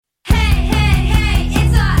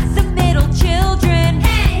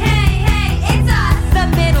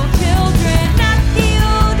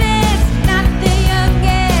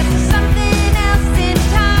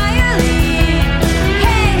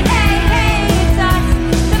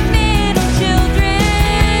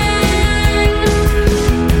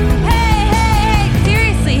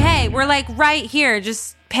right here.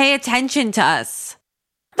 Just pay attention to us.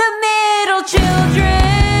 The middle children.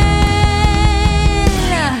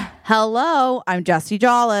 Hello, I'm Jessie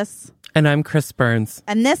Jollis. And I'm Chris Burns.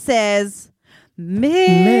 And this is Middle.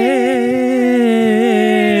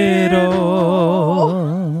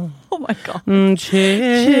 Oh my God.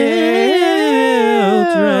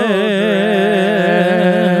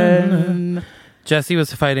 Children. Jessie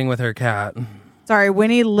was fighting with her cat. Sorry,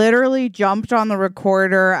 Winnie literally jumped on the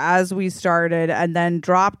recorder as we started and then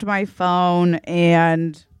dropped my phone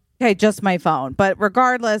and... Okay, just my phone. But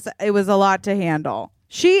regardless, it was a lot to handle.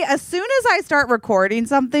 As soon as I start recording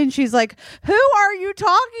something, she's like, who are you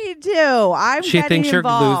talking to? She thinks you're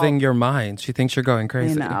involved. losing your mind. She thinks you're going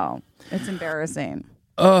crazy. I know. It's embarrassing.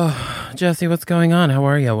 Oh, Jessie, what's going on? How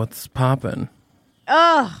are you? What's popping?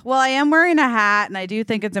 Well, I am wearing a hat, and I do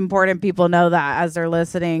think it's important people know that as they're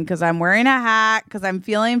listening, because I'm wearing a hat, because I'm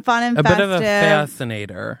feeling fun and festive. A bit of a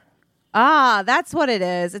fascinator. Ah, that's what it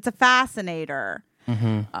is. It's a fascinator.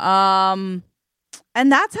 Mm-hmm. And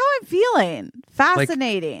that's how I'm feeling.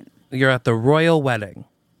 Fascinating. Like you're at the royal wedding.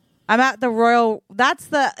 I'm at the royal. That's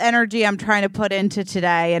the energy I'm trying to put into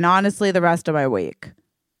today, and honestly, the rest of my week.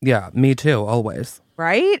 Yeah, me too, always.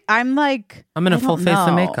 Right? I'm in a full face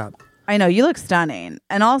of makeup. I know, you look stunning.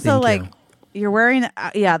 And also, Thank you. You're wearing,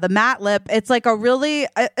 the matte lip. It's like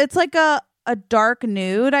it's like a dark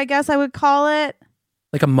nude, I guess I would call it.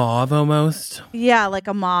 Like a mauve almost. Yeah, like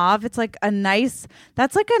a mauve. It's like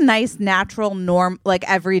that's like a nice natural norm, like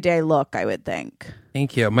everyday look, I would think.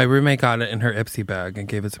 Thank you. My roommate got it in her Ipsy bag and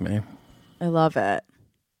gave it to me. I love it.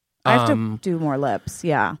 I have to do more lips.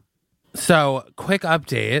 Yeah. So, quick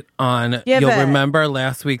update on, you'll remember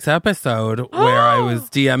last week's episode where I was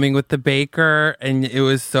DMing with the baker and it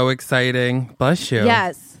was so exciting. Bless you.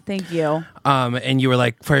 Yes, thank you. And you were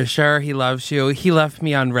like, for sure, he loves you. He left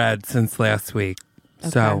me on red since last week. Okay.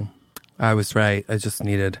 So, I was right. I just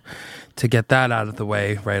needed to get that out of the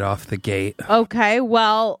way right off the gate. Okay,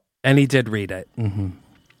 well. And he did read it. Mm-hmm.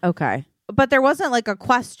 Okay. But there wasn't like a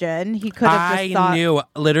question. He could have just thought. I knew.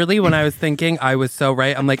 Literally, when I was thinking, I was so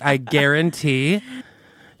right. I'm like, I guarantee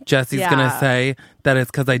Jessie's going to say that it's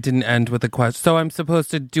because I didn't end with a question. So I'm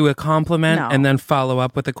supposed to do a compliment and then follow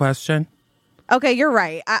up with a question? Okay, you're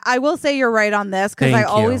right. I will say you're right on this because I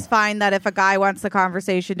always find that if a guy wants the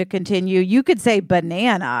conversation to continue, you could say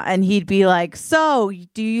banana and he'd be like, so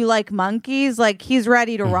do you like monkeys? Like he's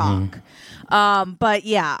ready to rock. But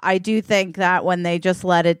yeah, I do think that when they just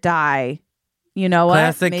let it die, you know what?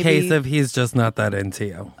 Classic case of he's just not that into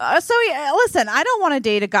you. Listen, I don't want to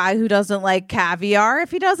date a guy who doesn't like caviar.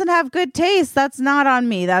 If he doesn't have good taste, that's not on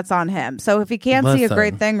me. That's on him. So if he can't see a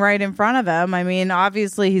great thing right in front of him, I mean,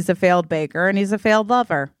 obviously he's a failed baker and he's a failed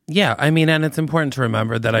lover. Yeah, I mean, and it's important to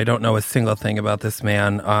remember that I don't know a single thing about this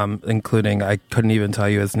man, including I couldn't even tell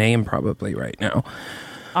you his name probably right now.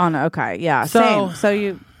 Okay, yeah, same.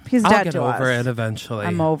 So he's dead to us. I'll get over it eventually.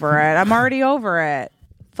 I'm over it. I'm already over it.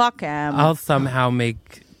 Fuck him. I'll somehow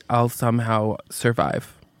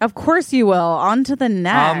survive. Of course you will. On to the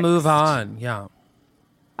next. I'll move on. Yeah.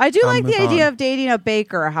 I do like the idea of dating a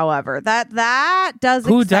baker, however. That does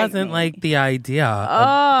Who excite doesn't me. like the idea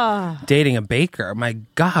of dating a baker? My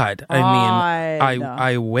God.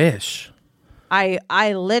 I wish.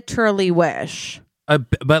 I literally wish.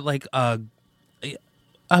 But like a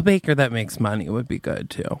baker that makes money would be good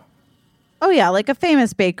too. Oh, yeah, like a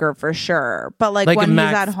famous baker for sure. But like when he's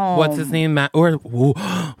at home. What's his name?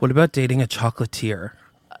 What about dating a chocolatier?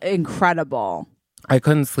 Incredible. I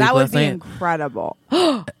couldn't sleep last night. That would be incredible.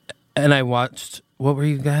 And I watched, what were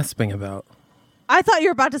you gasping about? I thought you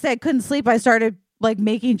were about to say I couldn't sleep. I started like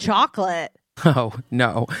making chocolate. Oh,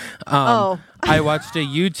 no. I watched a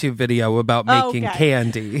YouTube video about making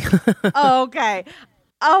candy. Okay.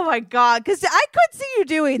 Oh my God. Because I could see you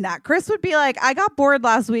doing that. Chris would be like, I got bored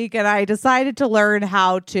last week and I decided to learn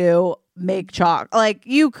how to make chocolate. Like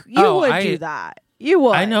you would do that. You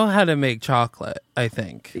would. I know how to make chocolate, I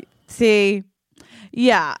think. See?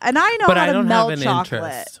 Yeah. And I know how to melt chocolate.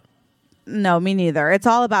 Interest. No, me neither. It's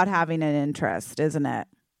all about having an interest, isn't it?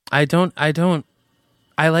 I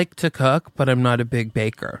like to cook, but I'm not a big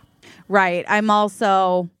baker. Right.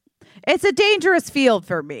 It's a dangerous field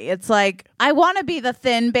for me. It's like, I want to be the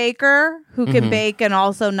thin baker who can bake and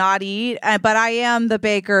also not eat. But I am the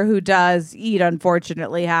baker who does eat,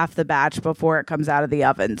 unfortunately, half the batch before it comes out of the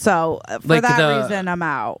oven. So for that reason, I'm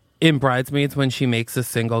out. In Bridesmaids, when she makes a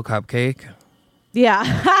single cupcake.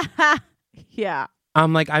 Yeah. Yeah.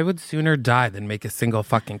 I'm like, I would sooner die than make a single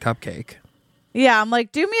fucking cupcake. Yeah. I'm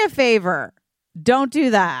like, do me a favor. Don't do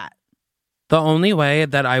that. The only way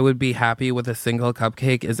that I would be happy with a single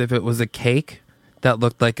cupcake is if it was a cake that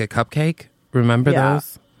looked like a cupcake. Remember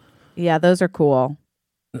those? Yeah, those are cool.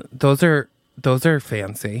 Those are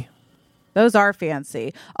fancy. Those are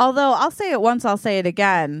fancy. Although I'll say it once, I'll say it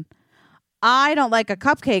again. I don't like a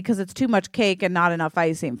cupcake because it's too much cake and not enough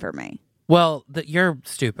icing for me. Well, you're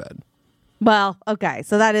stupid. Well, okay,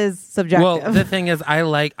 so that is subjective. Well, the thing is, I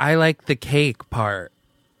like the cake part.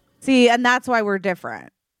 See, and that's why we're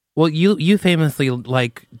different. Well, you famously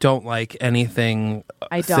don't like anything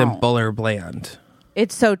simple or bland.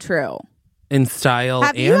 It's so true. In style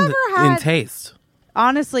and in taste.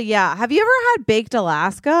 Honestly, yeah. Have you ever had baked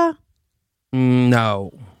Alaska?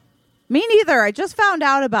 No. Me neither. I just found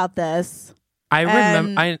out about this. I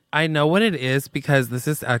remember. I know what it is because this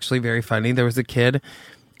is actually very funny. There was a kid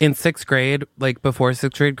in 6th grade, before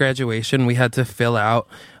 6th grade graduation, we had to fill out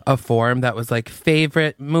a form that was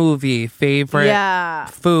favorite movie, favorite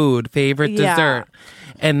food, favorite dessert.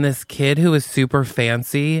 And this kid who was super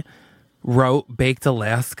fancy wrote baked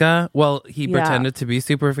Alaska. Well, he pretended to be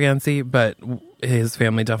super fancy, but his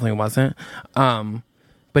family definitely wasn't.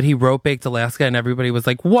 But he wrote baked Alaska and everybody was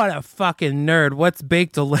like, what a fucking nerd. What's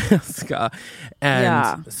baked Alaska?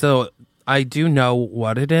 And so I do know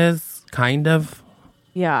what it is, kind of.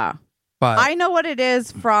 Yeah. But I know what it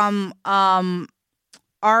is from Ariana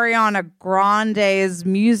Grande's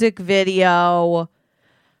music video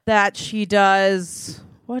that she does.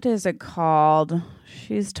 What is it called?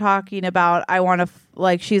 She's talking about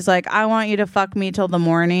she's like, I want you to fuck me till the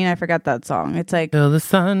morning. I forgot that song. It's like till the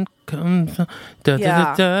sun comes. So at the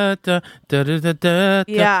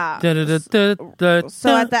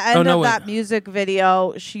end of that music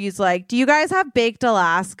video, she's like, do you guys have baked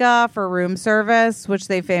Alaska for room service? Which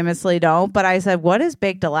they famously don't. But I said, what is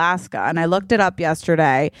baked Alaska? And I looked it up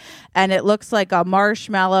yesterday, and it looks like a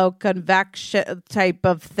marshmallow convection type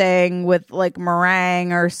of thing with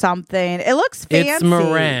meringue or something. It looks fancy. It's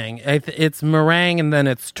meringue. It's meringue, and then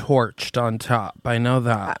it's torched on top. I know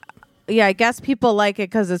that. Yeah, I guess people like it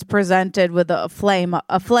because it's presented with a flame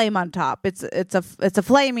on top. It's a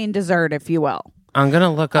flaming dessert, if you will. I'm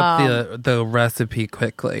gonna look up the recipe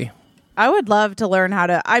quickly. I would love to learn how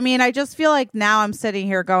to. I mean, I just feel like now I'm sitting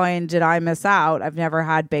here going, "Did I miss out? I've never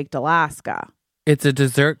had baked Alaska." It's a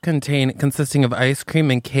dessert consisting of ice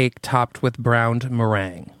cream and cake topped with browned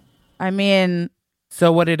meringue. I mean,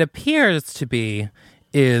 so what it appears to be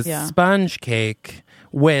is sponge cake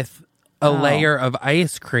with a layer of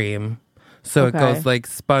ice cream. So it goes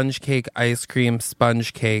sponge cake, ice cream,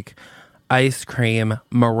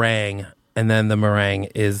 meringue, and then the meringue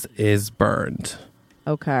is burned.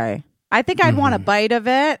 Okay. I think I'd want a bite of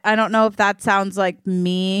it. I don't know if that sounds like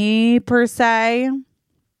me per se.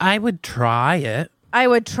 I would try it.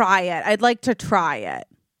 I'd like to try it.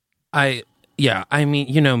 I mean,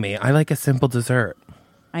 you know me. I like a simple dessert.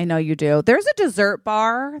 I know you do. There's a dessert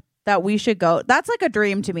bar that we should go. That's like a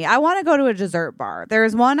dream to me. I want to go to a dessert bar.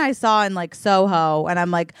 There's one I saw in Soho, and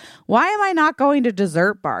I'm like, why am I not going to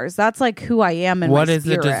dessert bars? That's who I am in my spirit. What is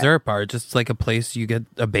a dessert bar? Just a place you get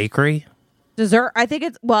a bakery? Dessert? I think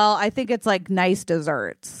it's nice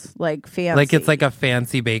desserts, fancy. It's a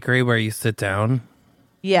fancy bakery where you sit down?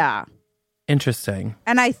 Yeah. Interesting.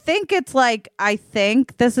 And I think it's I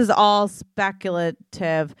think this is all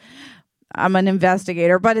speculative. I'm an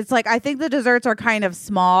investigator, but it's I think the desserts are kind of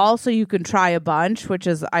small, so you can try a bunch, which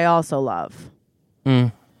is I also love.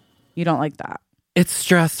 You don't like that? It's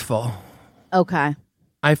stressful. Okay.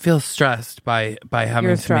 I feel stressed by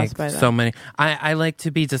having to make so many. I like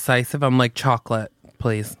to be decisive. I'm like, chocolate,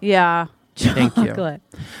 please. Yeah. Thank chocolate.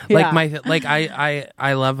 you.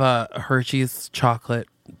 I love a Hershey's chocolate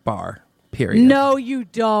bar. Period. No, you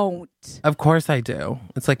don't. Of course I do.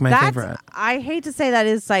 It's my favorite. I hate to say that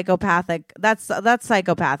is psychopathic. That's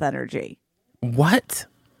psychopath energy. What?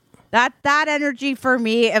 That energy for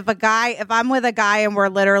me, if I'm with a guy and we're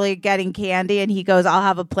literally getting candy and he goes, I'll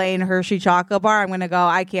have a plain Hershey chocolate bar, I'm going to go,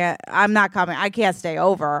 I'm not coming. I can't stay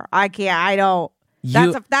over.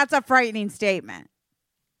 That's a frightening statement.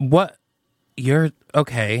 What? You're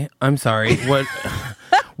okay. I'm sorry. What,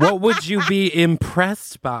 what would you be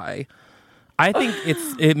impressed by? I think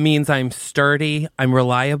it means I'm sturdy, I'm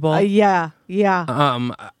reliable. Yeah.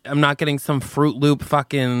 I'm not getting some Fruit Loop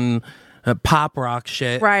fucking pop rock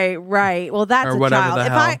shit. Right. Well, that's or a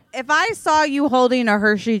child. If I saw you holding a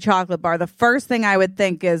Hershey chocolate bar, the first thing I would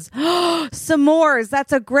think is s'mores.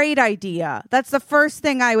 That's a great idea. That's the first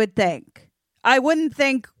thing I would think. I wouldn't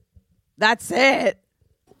think that's it.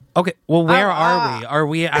 Okay. Well, where are we? Are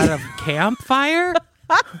we at a campfire?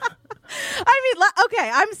 I mean,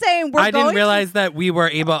 okay, I'm saying I didn't realize that we were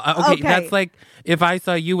able. Okay, that's if I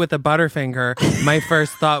saw you with a Butterfinger, my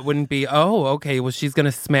first thought wouldn't be, oh, okay, well, she's going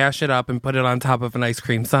to smash it up and put it on top of an ice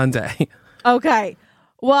cream sundae. Okay.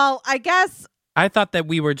 Well, I guess I thought that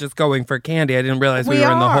we were just going for candy. I didn't realize we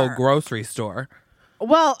were in the whole grocery store.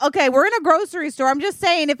 Well, okay, we're in a grocery store. I'm just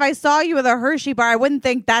saying, if I saw you with a Hershey bar, I wouldn't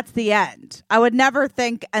think that's the end. I would never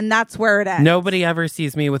think, and that's where it ends. Nobody ever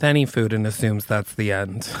sees me with any food and assumes that's the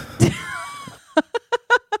end.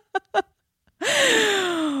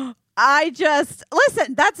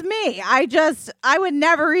 Listen, that's me. I would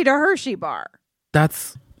never eat a Hershey bar.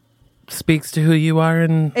 That's speaks to who you are.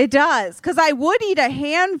 And it does, because I would eat a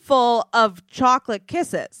handful of chocolate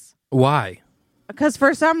kisses. Why? Because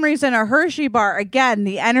for some reason, a Hershey bar, again,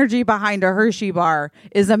 the energy behind a Hershey bar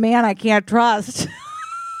is a man I can't trust.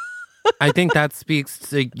 I think that speaks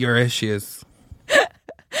to your issues.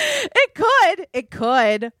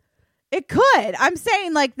 It could. I'm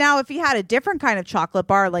saying, like, now if he had a different kind of chocolate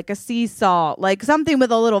bar, like a sea salt, like something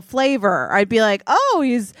with a little flavor, I'd be like, oh,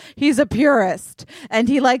 he's a purist and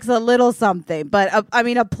he likes a little something. But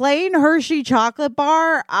a plain Hershey chocolate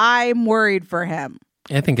bar, I'm worried for him.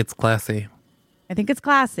 I think it's classy.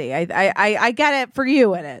 I get it. For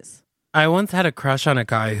you, it is. I once had a crush on a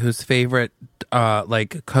guy whose favorite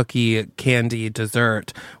cookie candy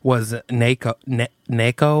dessert was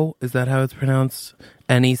Necco. Is that how it's pronounced?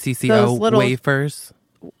 Necco wafers.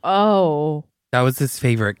 Oh. That was his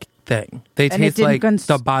favorite thing. They taste like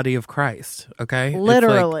the body of Christ, okay?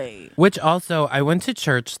 Literally. Which also, I went to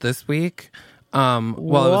church this week. It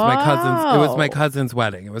was my cousin's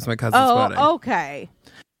wedding. It was my cousin's wedding. Okay.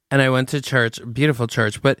 And I went to church, beautiful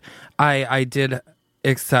church, but I did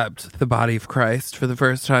accept the body of Christ for the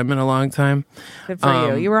first time in a long time. Good for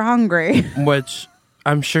you. You were hungry. Which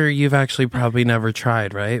I'm sure you've actually probably never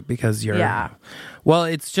tried, right? Because you're... Yeah. Well,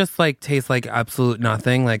 it's just like, tastes like absolute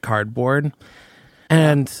nothing, like cardboard.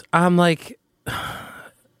 And I'm like,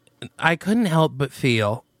 I couldn't help but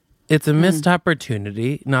feel it's a missed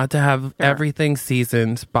opportunity not to have everything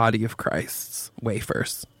seasoned body of Christ's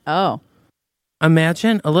wafers. Oh.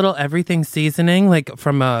 Imagine a little everything seasoning, like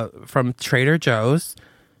from Trader Joe's,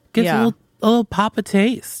 gives a little pop of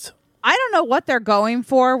taste. I don't know what they're going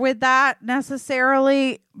for with that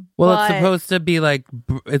necessarily. Well, it's supposed to be like,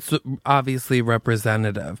 it's obviously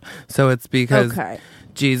representative. So it's because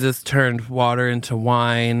Jesus turned water into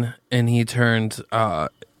wine, and he turned,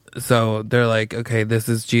 so they're like, okay, this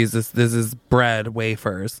is Jesus, this is bread,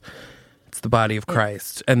 wafers. It's the body of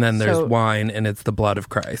Christ. And then there's wine, and it's the blood of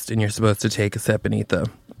Christ. And you're supposed to take a sip and eat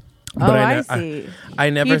them. But I see. I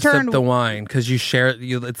never sipped the wine because you share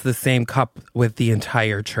it's the same cup with the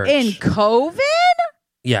entire church. In COVID?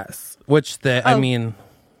 Yes. Which I mean...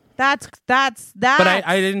 That's... But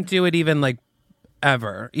I didn't do it even like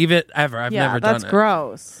ever. I've never done it. That's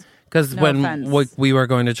gross. Because when we were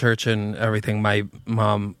going to church and everything, my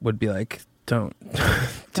mom would be like, don't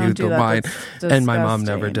do the wine. And my mom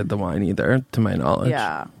never did the wine either, to my knowledge.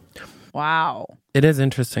 Yeah. Wow. It is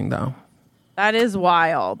interesting, though. That is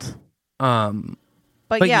wild.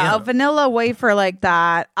 But yeah, a vanilla wafer like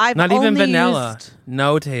that, I've not only even vanilla. Used...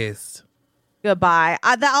 No taste. Goodbye.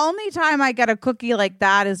 The only time I get a cookie like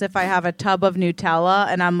that is if I have a tub of Nutella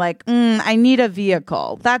and I'm like, I need a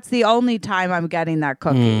vehicle. That's the only time I'm getting that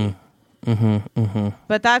cookie.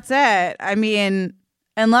 But that's it. I mean,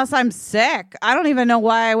 unless I'm sick, I don't even know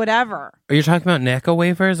why I would ever. Are you talking about Necco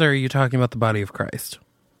wafers, or are you talking about the body of Christ?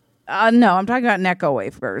 No, I'm talking about Necco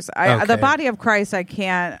wafers. The body of Christ, I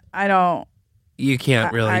don't. You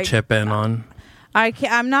can't really chip in on.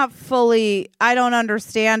 I'm not fully. I don't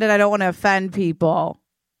understand it. I don't want to offend people.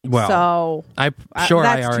 Well, so I'm sure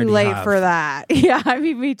that's I already too late have. for that. Yeah, I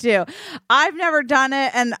mean, me too. I've never done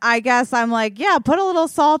it, and I guess I'm like, yeah, put a little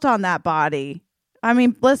salt on that body. I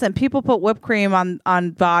mean, listen, people put whipped cream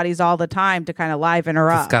on bodies all the time to kind of liven her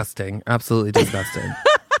up. Disgusting. Absolutely disgusting.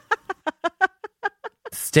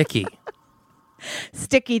 Sticky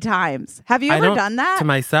times. Have you ever done that? To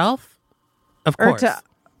myself? Of course.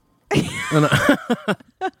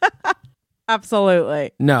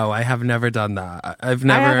 Absolutely. No, I have never done that. I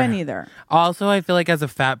haven't either. Also, I feel like as a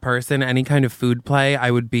fat person, any kind of food play,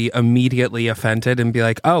 I would be immediately offended and be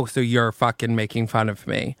like, oh, so you're fucking making fun of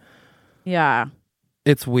me. Yeah.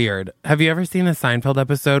 It's weird. Have you ever seen the Seinfeld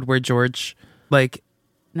episode where George,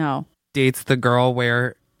 no, dates the girl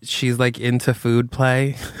where she's into food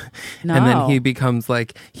play? No. And then he becomes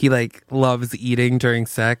he loves eating during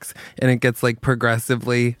sex, and it gets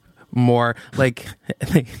progressively more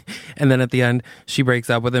and then at the end she breaks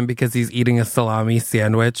up with him because he's eating a salami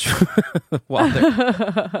sandwich while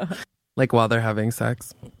they're having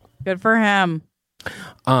sex. Good for him.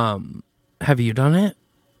 Have you done it?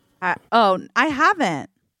 I haven't.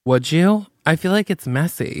 Would you? I feel like it's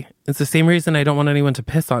messy. It's the same reason I don't want anyone to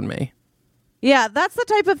piss on me. Yeah, that's the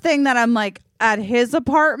type of thing that I'm at his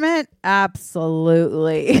apartment.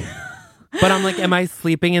 Absolutely. But I'm like, am I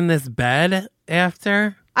sleeping in this bed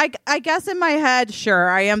after? I guess in my head, sure,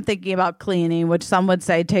 I am thinking about cleaning, which some would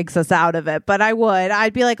say takes us out of it. But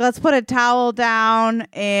I'd be like, let's put a towel down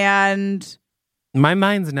and... My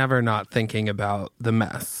mind's never not thinking about the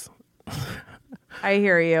mess. I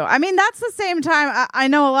hear you. I mean, that's the same time. I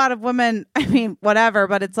know a lot of women, I mean, whatever,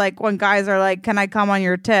 but it's like when guys are like, can I come on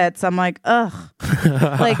your tits? I'm like, ugh.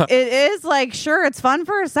 Like, it is like, sure, it's fun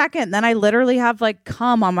for a second. Then I literally have like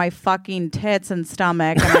cum on my fucking tits and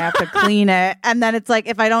stomach and I have to clean it. And then it's like,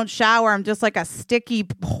 if I don't shower, I'm just like a sticky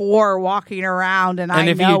whore walking around. And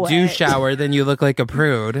if you do shower, then you look like a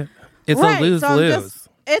prude. It's a lose-lose.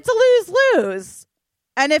 It's a lose-lose.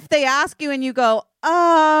 And if they ask you and you go,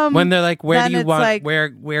 when they're like, where do you want, like,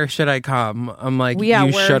 where should I come? I'm like, yeah,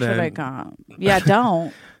 you where shouldn't. Should I come? Yeah,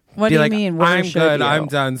 don't. What do you mean? Where I'm good. You? I'm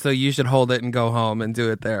done. So you should hold it and go home and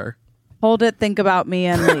do it there. Hold it, think about me,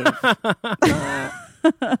 and leave.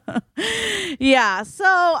 Yeah, so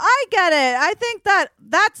I get it. I think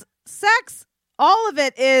that's sex. All of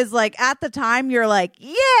it is like at the time you're like,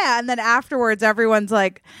 yeah. And then afterwards, everyone's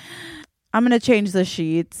like, I'm going to change the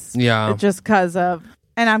sheets. Yeah. Just because of,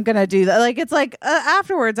 and I'm going to do that. Like, it's like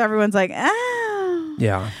afterwards, everyone's like, ah.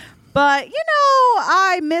 Yeah. But,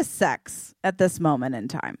 I miss sex at this moment in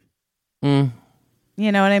time. Mm.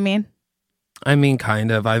 You know what I mean? I mean,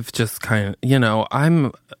 kind of. I've just kind of,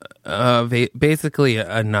 I'm basically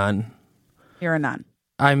a nun. You're a nun.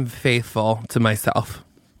 I'm faithful to myself.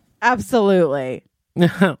 Absolutely.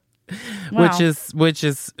 Wow. Which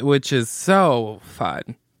is so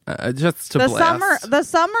fun. Just to blast. The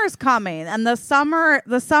summer's coming, and the summer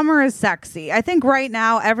is sexy. I think right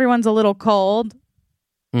now everyone's a little cold,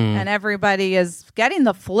 and everybody is getting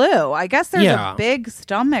the flu. I guess there's a big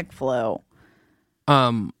stomach flu.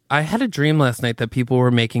 I had a dream last night that people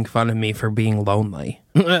were making fun of me for being lonely.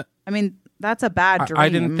 I mean, that's a bad dream. I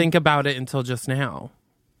didn't think about it until just now.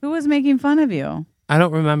 Who was making fun of you? I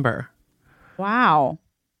don't remember. Wow.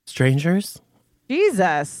 Strangers?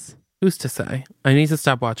 Jesus. Who's to say? I need to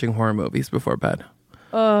stop watching horror movies before bed.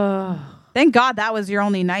 Thank God that was your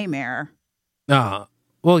only nightmare.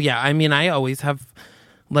 Well, yeah. I mean, I always have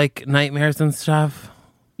like nightmares and stuff.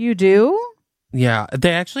 You do? Yeah.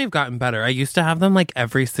 They actually have gotten better. I used to have them like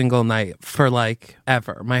every single night for like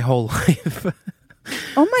ever, my whole life.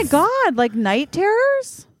 Oh my God. Like night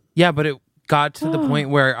terrors? Yeah, but it got to the point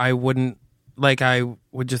where I would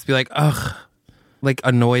just be like, ugh, like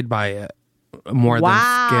annoyed by it. More than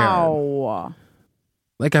scared.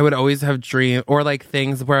 Like I would always have dreams or like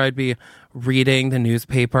things where I'd be reading the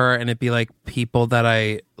newspaper and it'd be like people that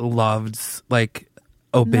I loved, like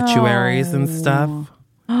obituaries and stuff.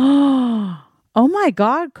 Oh my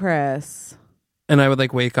God, Chris. And I would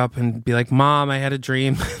like wake up and be like, Mom, I had a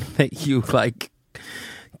dream that you like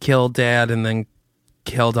killed Dad and then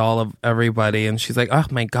killed all of everybody. And she's like, oh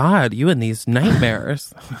my God, you and these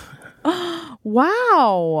nightmares.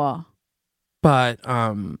 Wow. But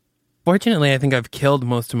fortunately, I think I've killed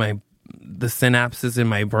most of the synapses in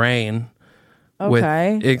my brain with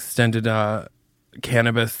extended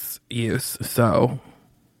cannabis use. So,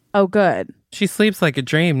 good. She sleeps like a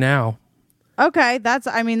dream now. Okay, that's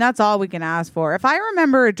all we can ask for. If I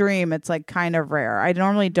remember a dream, it's like kind of rare. I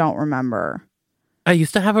normally don't remember. I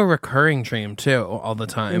used to have a recurring dream too, all the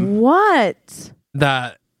time. What?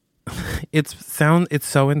 That it's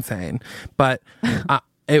so insane, but.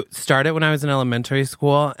 It started when I was in elementary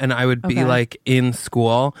school, and I would be like in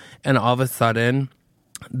school, and all of a sudden,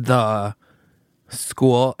 the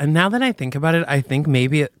school. And now that I think about it, I think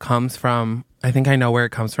maybe it comes from. I think I know where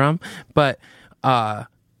it comes from, but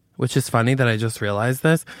which is funny that I just realized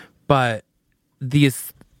this. But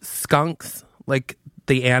these skunks, like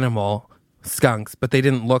the animal skunks, but they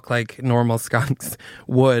didn't look like normal skunks,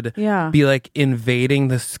 would be like invading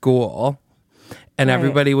the school. And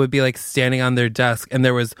everybody would be like standing on their desk, and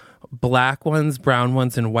there was black ones, brown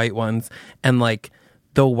ones, and white ones. And like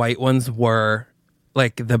the white ones were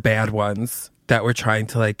like the bad ones that were trying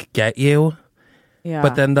to like get you. Yeah.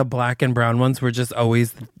 But then the black and brown ones were just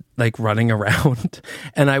always like running around.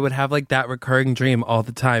 And I would have like that recurring dream all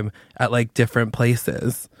the time at like different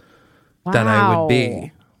places that I would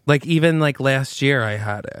be. Like even like last year I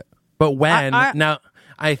had it. But now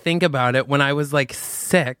I think about it, when I was like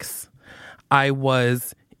 6, I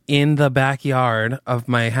was in the backyard of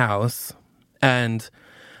my house, and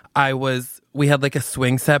we had like a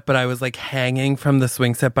swing set, but I was like hanging from the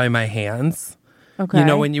swing set by my hands. Okay. You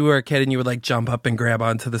know, when you were a kid and you would like jump up and grab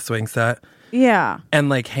onto the swing set? Yeah. And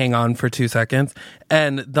like hang on for 2 seconds.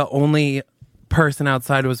 And the only person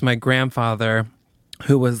outside was my grandfather,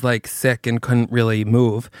 who was like sick and couldn't really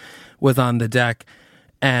move, was on the deck.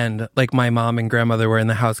 And like my mom and grandmother were in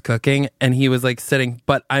the house cooking, and he was like sitting,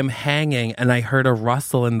 but I'm hanging, and I heard a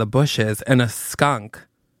rustle in the bushes, and a skunk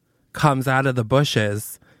comes out of the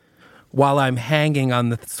bushes while I'm hanging on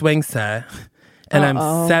the swing set. And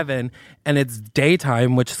I'm 7, and it's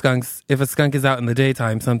daytime, which if a skunk is out in the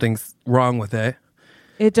daytime, something's wrong with it.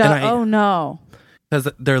 It does. Oh, no. Because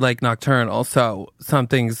they're like nocturnal, so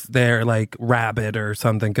something's there, like rabbit or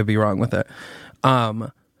something could be wrong with it.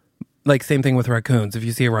 Like same thing with raccoons. If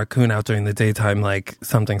you see a raccoon out during the daytime, like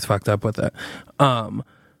something's fucked up with it.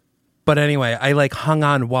 But anyway, I like hung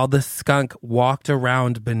on while the skunk walked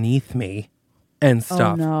around beneath me and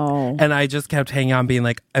stuff. Oh, no. And I just kept hanging on being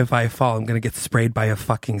like, if I fall, I'm going to get sprayed by a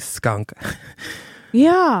fucking skunk.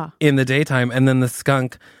 Yeah. In the daytime. And then the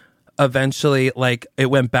skunk eventually, like, it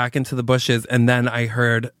went back into the bushes. And then I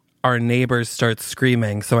heard our neighbors start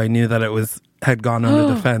screaming. So I knew that it had gone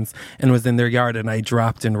under the fence and was in their yard. And I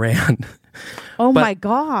dropped and ran. My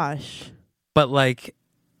gosh. But like,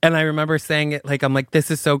 and I remember saying it, like, I'm like, this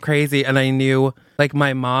is so crazy. And I knew, like,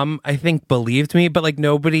 my mom, I think, believed me, but like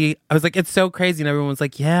nobody, I was like, it's so crazy. And everyone was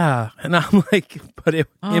like, yeah. And I'm like, but in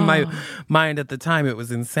my mind at the time, it was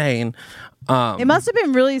insane. It must have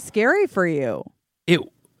been really scary for you.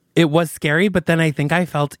 It was scary, but then I think I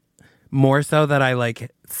felt more so that I like,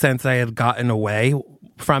 since I had gotten away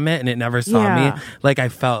from it and it never saw me, like I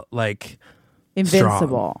felt like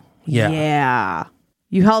invincible. Strong. Yeah. Yeah.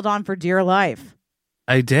 You held on for dear life.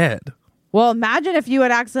 I did. Well, imagine if you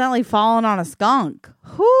had accidentally fallen on a skunk.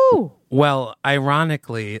 Whoo! Well,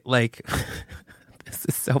 ironically, like, this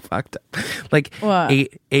is so fucked up. Like, what?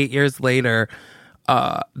 8 years later,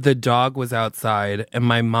 the dog was outside, and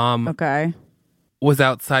my mom was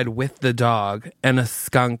outside with the dog, and a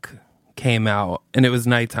skunk came out, and it was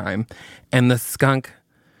nighttime, and the skunk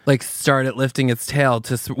like started lifting its tail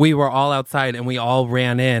we were all outside and we all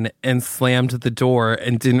ran in and slammed the door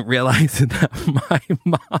and didn't realize that my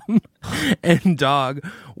mom and dog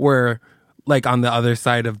were like on the other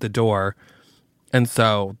side of the door. And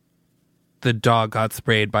so the dog got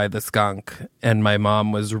sprayed by the skunk and my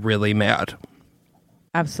mom was really mad.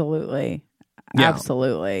 Absolutely. Yeah.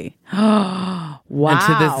 Absolutely. Wow. And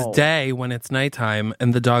to this day, when it's nighttime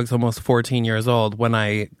and the dog's almost 14 years old, when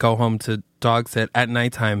I go home to dog sit at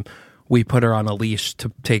nighttime, we put her on a leash to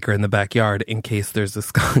take her in the backyard in case there's a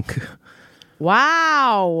skunk.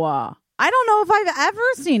 Wow. I don't know if I've ever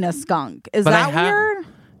seen a skunk. Is that weird?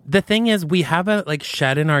 The thing is, we have a like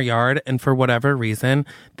shed in our yard, and for whatever reason,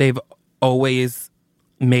 they've always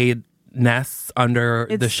made nests under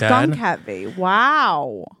the shed. It's skunk heavy.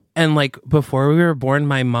 Wow. And like before we were born,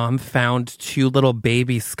 my mom found 2 little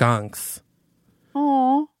baby skunks.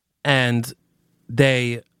 Aww. And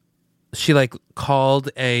she like called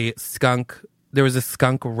a skunk. There was a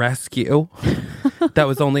skunk rescue that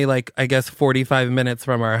was only like, I guess, 45 minutes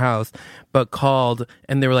from our house, but called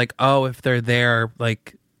and they were like, oh, if they're there,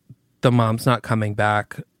 like the mom's not coming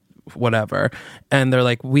back, whatever. And they're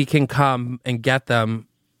like, we can come and get them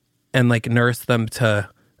and like nurse them to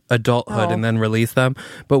adulthood and then release them,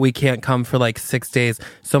 but we can't come for like 6 days.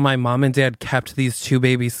 So my mom and dad kept these 2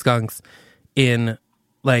 baby skunks in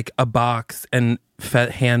like a box and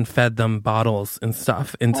hand fed them bottles and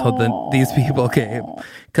stuff until these people came,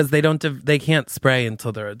 because they can't spray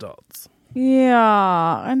until they're adults.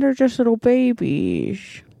 Yeah, and they're just little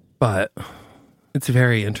babies. But it's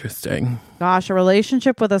very interesting. Gosh, a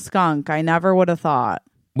relationship with a skunk, I never would have thought.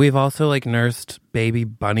 We've also like nursed baby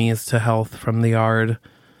bunnies to health from the yard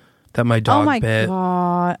that my dog bit. Oh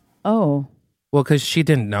my God. Oh. Well, because she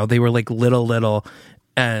didn't know. They were like little,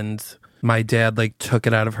 and my dad like took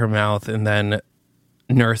it out of her mouth and then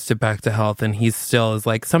nursed it back to health. And he still is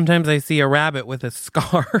like, sometimes I see a rabbit with a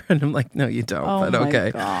scar. And I'm like, no, you don't. But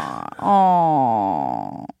okay.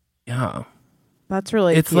 Oh. Yeah. That's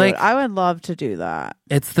really cute. Like, I would love to do that.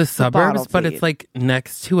 It's the suburbs, but it's like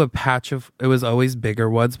next to a patch of, it was always bigger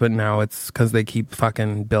woods, but now it's because they keep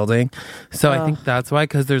fucking building. So I think that's why,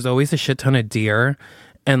 because there's always a shit ton of deer.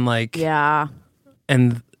 And like, yeah.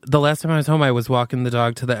 And the last time I was home, I was walking the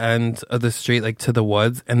dog to the end of the street, like to the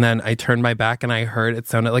woods. And then I turned my back and I heard it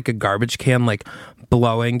sounded like a garbage can, like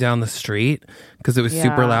blowing down the street because it was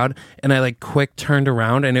super loud. And I like quick turned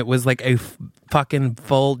around and it was like a fucking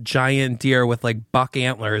full giant deer with like buck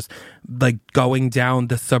antlers, like going down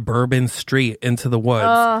the suburban street into the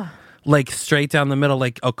woods, like straight down the middle,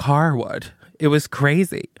 like a car would. It was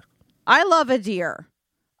crazy. I love a deer.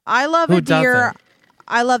 I love a deer. Doesn't?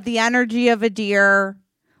 I love the energy of a deer.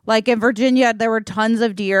 Like in Virginia, there were tons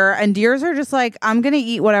of deer, and deers are just like, I'm going to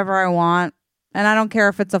eat whatever I want, and I don't care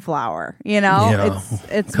if it's a flower. You know,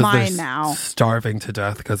 it's mine now. Starving to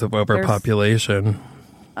death because of overpopulation.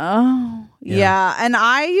 Yeah. And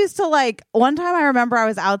I used to one time I remember I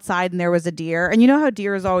was outside and there was a deer. And you know how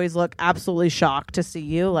deers always look absolutely shocked to see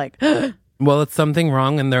you? Well, it's something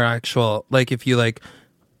wrong in their actual, if you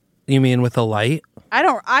you mean with a light? I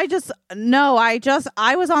was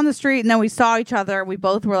on the street and then we saw each other. We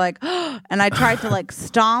both were and I tried to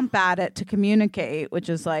stomp at it to communicate, which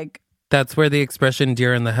is That's where the expression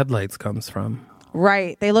deer in the headlights comes from.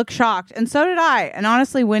 Right. They look shocked. And so did I. And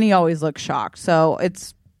honestly, Winnie always looks shocked. So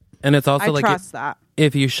it's also I trust that.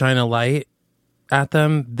 If you shine a light at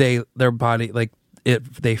them, their body,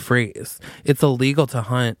 they freeze. It's illegal to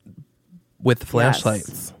hunt with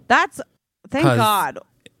flashlights. Yes. Thank God.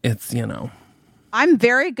 It's, I'm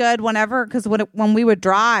very good because when we would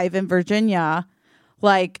drive in Virginia,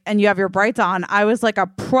 and you have your brights on, I was a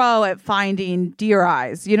pro at finding deer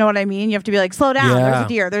eyes. You know what I mean? You have to be slow down. Yeah.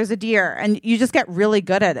 There's a deer. And you just get really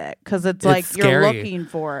good at it because it's you're looking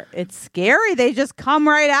for it. It's scary. They just come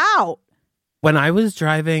right out. When I was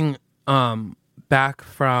driving back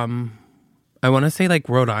from, I want to say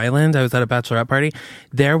Rhode Island, I was at a bachelorette party.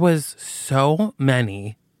 There was so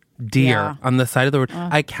many deer on the side of the road.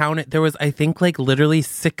 I counted. There was, I think, literally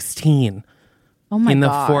 16. Oh my God. In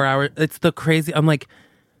the 4 hours. It's the crazy. I'm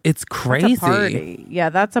it's crazy. That's a party. Yeah,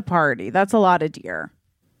 that's a party. That's a lot of deer.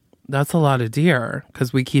 That's a lot of deer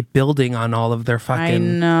because we keep building on all of their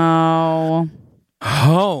fucking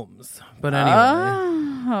homes. But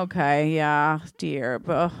anyway. Okay. Yeah. Deer.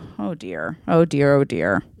 Oh dear. Oh dear. Oh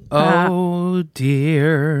dear. Oh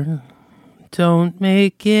dear. Don't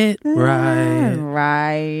make it right.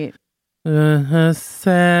 Right. A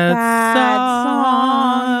sad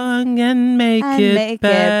song and make it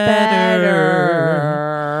better.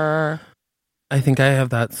 I think I have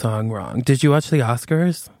that song wrong. Did you watch the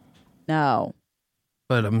Oscars? No.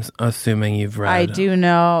 But I'm assuming you've read. I do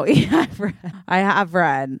know. Yeah, I have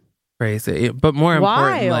read. Crazy. But more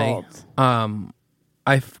importantly, Wild.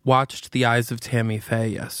 I watched The Eyes of Tammy Faye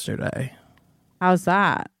yesterday. How's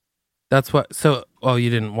that? That's what. So, you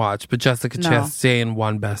didn't watch, but Jessica Chastain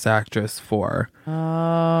won Best Actress for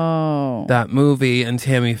that movie, and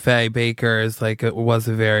Tammy Faye Baker is it was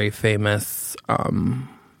a very famous.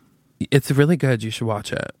 It's really good. You should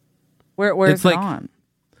watch it. Where's it on?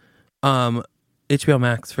 HBO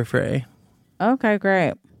Max for free. Okay,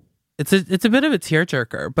 great. It's a bit of a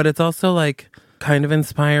tearjerker, but it's also kind of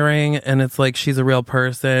inspiring, and it's she's a real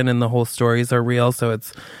person, and the whole stories are real, so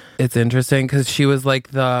it's interesting because she was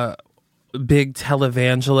the big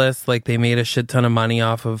televangelist. They made a shit ton of money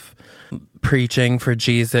off of preaching for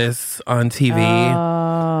Jesus on TV.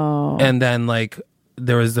 Oh. And then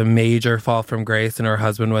there was a major fall from grace and her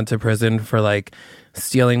husband went to prison for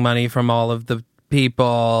stealing money from all of the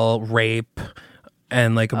people, rape,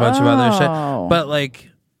 and a bunch of other shit. But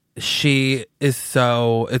she is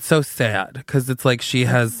it's so sad because it's she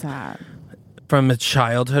has sad. From a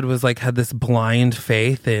childhood was had this blind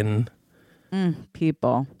faith in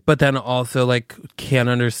people, but then also can't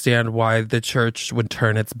understand why the church would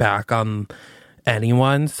turn its back on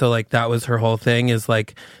anyone. So that was her whole thing is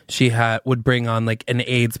she would bring on an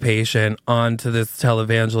AIDS patient onto this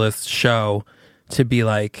televangelist show to be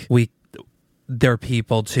they're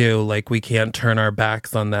people too, we can't turn our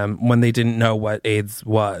backs on them, when they didn't know what AIDS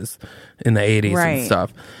was in the 80s and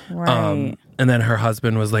stuff. Right. And then her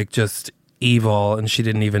husband was just evil and she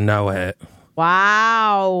didn't even know it.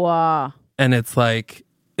 Wow. And it's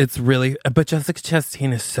it's really, but Jessica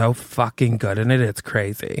Chastain is so fucking good in it. It's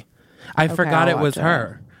crazy. I forgot it was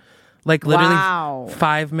her. Literally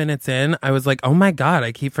 5 minutes in, I was oh my God,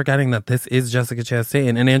 I keep forgetting that this is Jessica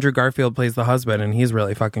Chastain. And Andrew Garfield plays the husband and he's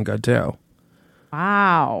really fucking good too.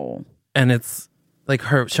 Wow. And it's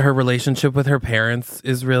her relationship with her parents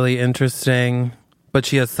is really interesting, but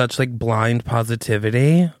she has such blind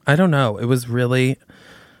positivity. I don't know. It was I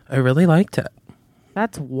really liked it.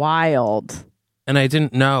 That's wild. And I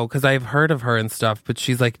didn't know because I've heard of her and stuff, but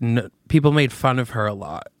she's people made fun of her a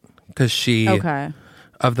lot because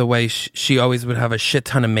of the way she always would have a shit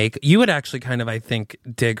ton of makeup. You would actually kind of, I think,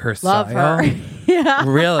 dig her Love style. Her. Yeah.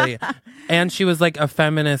 Really. And she was a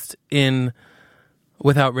feminist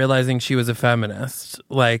without realizing she was a feminist.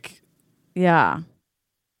 Yeah.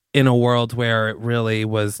 In a world where it really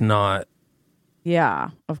was not. Yeah,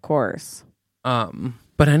 of course.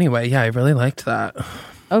 But anyway, yeah, I really liked that.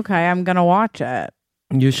 Okay, I'm gonna watch it.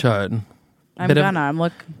 You should. I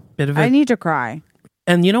need to cry.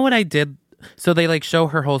 And you know what I did? So they like show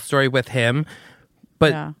her whole story with him,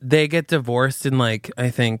 but they get divorced in like, I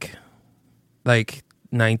think like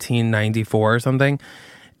 1994 or something.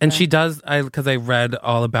 And she does, because I read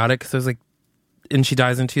all about it, because I was like, and she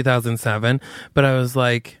dies in 2007. But I was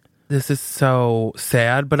like, this is so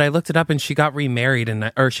sad, but I looked it up and she got remarried in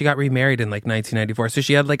like 1994. So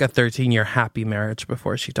she had like a 13-year happy marriage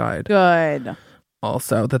before she died. Good.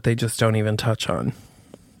 Also, that they just don't even touch on.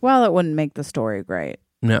 Well, it wouldn't make the story great.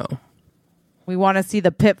 No. We want to see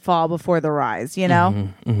the pitfall before the rise, you know?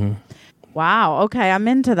 Mm-hmm, mm-hmm. Wow. Okay, I'm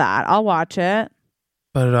into that. I'll watch it.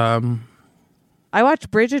 But I watched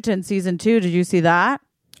Bridgerton season 2. Did you see that?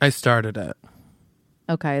 I started it.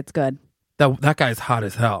 Okay, it's good. That guy's hot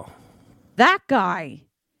as hell. That guy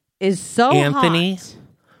is so Anthony. hot.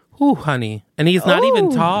 Ooh, honey. And he's not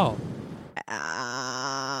even tall.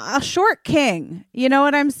 A short king. You know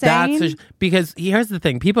what I'm saying? Because here's the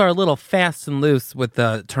thing. People are a little fast and loose with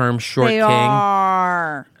the term short king. They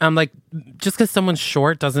are. I'm like, just because someone's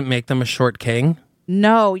short doesn't make them a short king.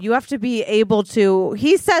 No, you have to be able to.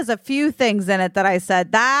 He says a few things in it that I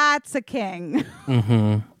said, that's a king.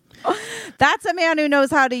 Mm-hmm. That's a man who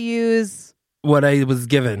knows how to use what I was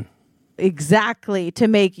given. Exactly. To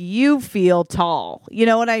make you feel tall. You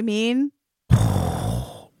know what I mean?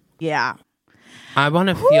 Yeah. I want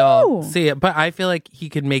to see it, but I feel like he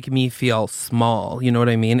could make me feel small. You know what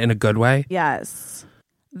I mean? In a good way. Yes.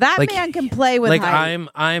 That man can play with height.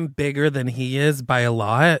 I'm bigger than he is by a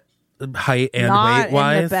lot, height and Not weight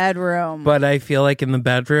wise. in the bedroom. But I feel like in the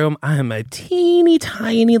bedroom, I'm a teeny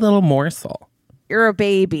tiny little morsel. You're a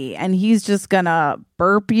baby, and he's just gonna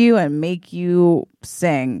burp you and make you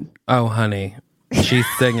sing. Oh, honey, she's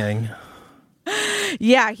singing.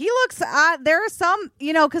 Yeah, he looks. There are some,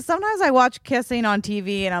 because sometimes I watch kissing on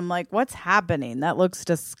TV, and I'm like, "What's happening? That looks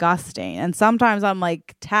disgusting." And sometimes I'm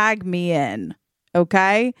like, "Tag me in,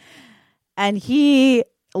 okay?" And he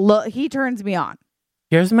turns me on.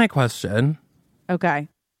 Here's my question. Okay.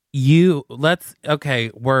 We're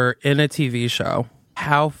in a TV show.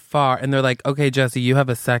 How far? And they're like, okay, Jesse, you have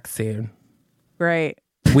a sex scene. Great.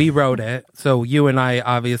 We wrote it. So you and I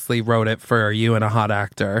obviously wrote it for you and a hot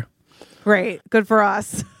actor. Great. Good for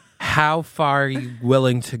us. How far are you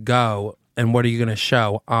willing to go? And what are you going to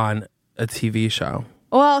show on a TV show?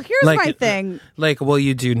 Well, here's my thing. Will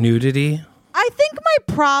you do nudity? I think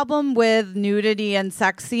my problem with nudity and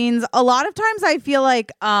sex scenes, a lot of times I feel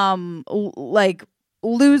like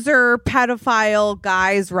loser pedophile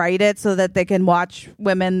guys write it so that they can watch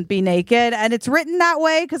women be naked, and it's written that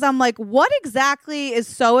way because I'm like, what exactly is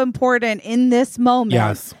so important in this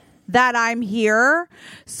moment that I'm here?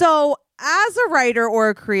 So as a writer or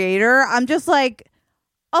a creator, I'm just like,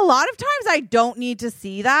 a lot of times I don't need to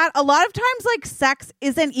see that. A lot of times, like, sex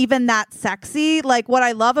isn't even that sexy. Like, what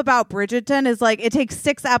I love about Bridgerton is, like, it takes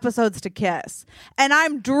 6 episodes to kiss. And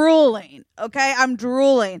I'm drooling, okay? I'm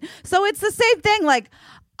drooling. So it's the same thing. Like,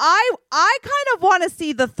 I kind of want to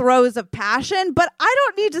see the throes of passion, but I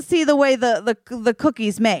don't need to see the way the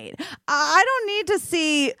cookie's made. I don't need to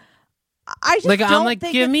see... I just don't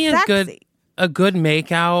think give it's me sexy. a good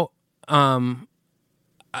makeout.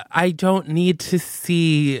 I don't need to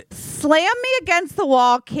see. Slam me against the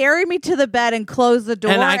wall, carry me to the bed, and close the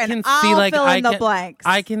door, and I'll fill in the blanks.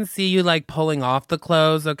 I can see you like pulling off the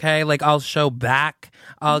clothes, okay? Like I'll show back.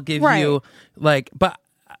 I'll give you but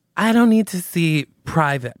I don't need to see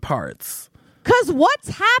private parts. Because what's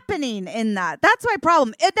happening in that? That's my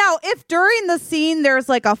problem. Now, if during the scene there's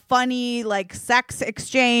like a funny like sex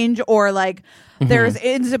exchange or like there's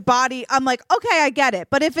into body, I'm like, okay, I get it.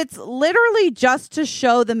 But if it's literally just to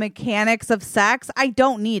show the mechanics of sex, I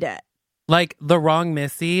don't need it. Like The Wrong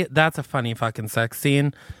Missy, that's a funny fucking sex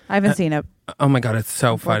scene. I haven't seen it. Oh my God, it's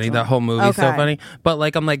so funny. That whole movie's so funny. But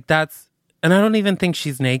like, I'm like, and I don't even think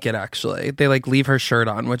she's naked actually. They like leave her shirt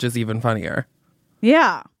on, which is even funnier.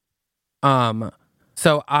 Yeah.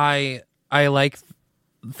 So I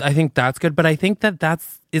think that's good, but I think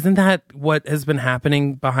isn't that what has been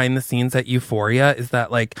happening behind the scenes at Euphoria? Is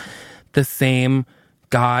that like the same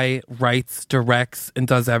guy writes, directs, and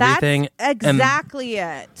does everything? That's exactly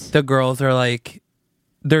it. The girls are like,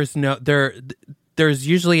 there's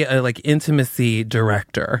usually a like intimacy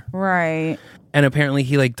director. Right. And apparently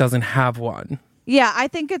he like doesn't have one. Yeah, I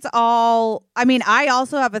think it's all... I mean, I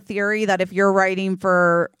also have a theory that if you're writing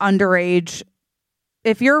for underage...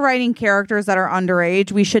 If you're writing characters that are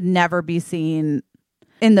underage, we should never be seen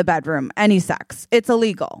in the bedroom. Any sex. It's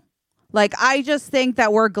illegal. Like, I just think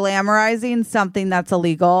that we're glamorizing something that's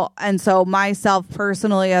illegal. And so myself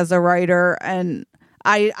personally as a writer, and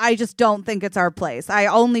I just don't think it's our place. I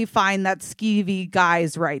only find that skeevy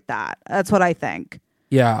guys write that. That's what I think.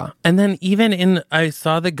 Yeah. And then I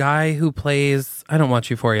saw the guy who plays, I don't watch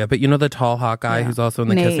Euphoria, but you know the tall hot guy who's also in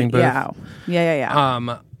the kissing booth? Yeah.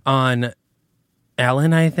 On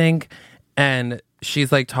Ellen, I think. And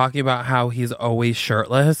she's like talking about how he's always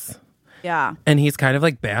shirtless. Yeah. And he's kind of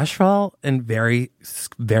like bashful and very,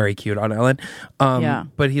 very cute on Ellen.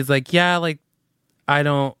 But he's like, yeah, like,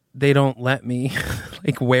 they don't let me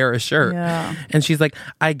like wear a shirt. Yeah. And she's like,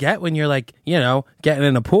 I get when you're like, you know, getting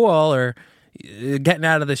in a pool or getting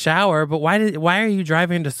out of the shower, but why are you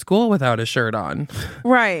driving to school without a shirt on?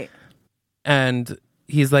 Right. And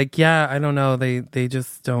he's like, yeah, I don't know. They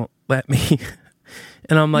just don't let me.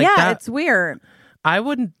 And I'm like, yeah, it's weird. I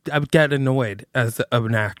would get annoyed as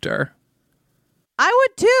an actor. I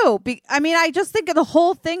would too. I just think the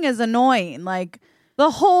whole thing is annoying. Like,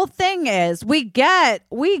 the whole thing is we get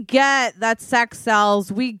that sex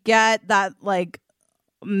sells. We get that, like,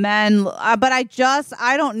 men, but I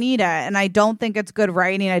don't need it. And I don't think it's good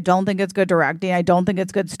writing. I don't think it's good directing. I don't think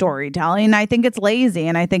it's good storytelling. I think it's lazy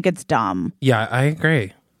and I think it's dumb. Yeah, I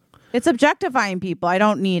agree. It's objectifying people. I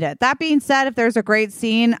don't need it. That being said, if there's a great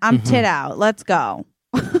scene, I'm tit out. Let's go.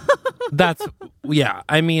 Yeah.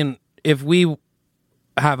 I mean, if we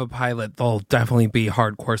have a pilot, there'll definitely be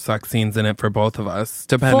hardcore sex scenes in it for both of us,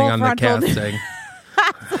 depending on the casting.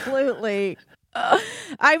 Absolutely.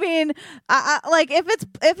 I mean, like if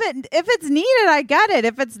it's needed, I get it.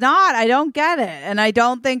 If it's not, I don't get it, and I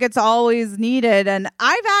don't think it's always needed. And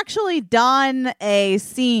I've actually done a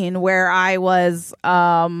scene where I was,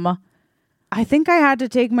 I think I had to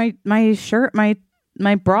take my shirt,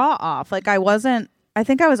 my bra off. Like I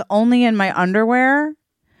think I was only in my underwear.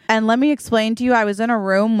 And let me explain to you, I was in a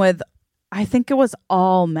room with, I think it was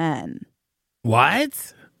all men.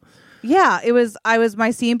 What? Yeah,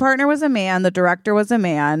 my scene partner was a man, the director was a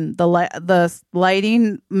man, the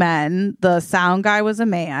lighting men, the sound guy was a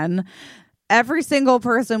man. Every single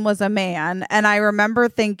person was a man, and I remember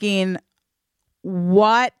thinking,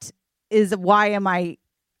 how is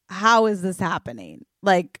this happening?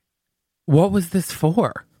 Like, what was this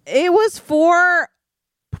for? It was for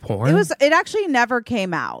porn. It actually never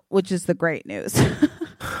came out, which is the great news.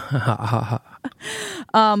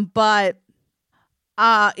 But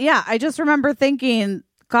yeah, I just remember thinking,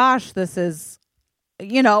 gosh, this is,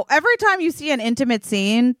 every time you see an intimate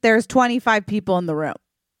scene, there's 25 people in the room.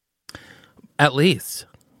 At least.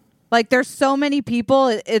 Like, there's so many people,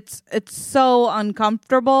 it's so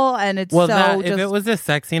uncomfortable, and it's if it was a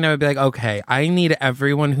sex scene, I would be like, okay, I need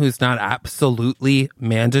everyone who's not absolutely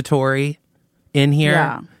mandatory in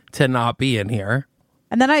here to not be in here.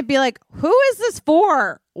 And then I'd be like, who is this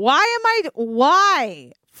for?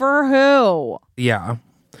 Why? For who? Yeah.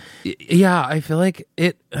 Yeah, I feel like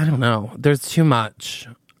I don't know. There's too much.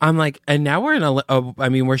 I'm like, and now we're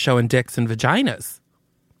we're showing dicks and vaginas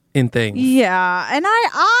in things. Yeah. And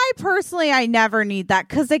I personally, I never need that.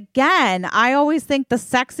 Because again, I always think the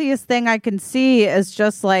sexiest thing I can see is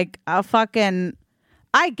just like a fucking,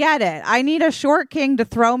 I get it. I need a short king to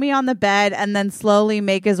throw me on the bed and then slowly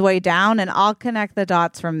make his way down, and I'll connect the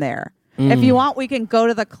dots from there. If you want, we can go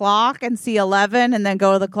to the clock and see 11 and then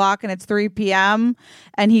go to the clock and it's 3 p.m.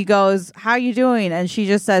 And he goes, how you doing? And she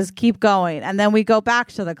just says, keep going. And then we go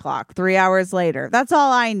back to the clock 3 hours later. That's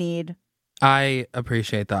all I need. I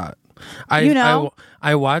appreciate that.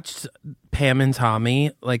 I watched Pam and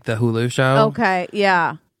Tommy, like the Hulu show. Okay,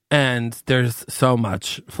 yeah. And there's so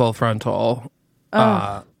much full frontal.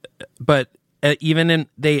 But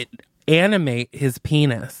they animate his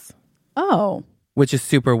penis. Oh. Which is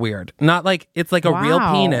super weird. Not like it's like a real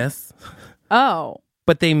penis. Oh.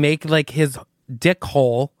 But they make like his dick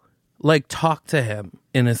hole like talk to him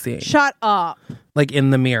in a scene. Shut up. Like in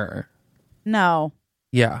the mirror. No.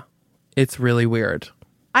 Yeah. It's really weird.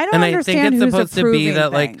 I don't understand who's approving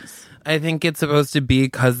things. Like, I think it's supposed to be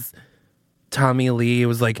because Tommy Lee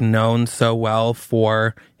was like known so well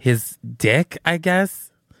for his dick, I guess.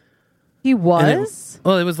 He was? It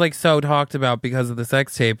was like so talked about because of the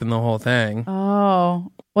sex tape and the whole thing.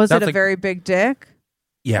 Oh. Was it a very big dick?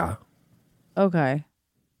 Yeah. Okay.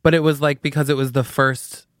 But it was like because it was the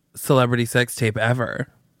first celebrity sex tape ever.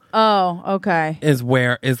 Oh, okay. Is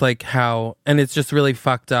like how, and it's just really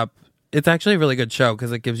fucked up. It's actually a really good show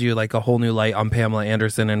because it gives you like a whole new light on Pamela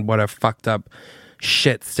Anderson and what a fucked up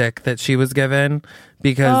shit stick that she was given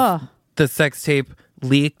because the sex tape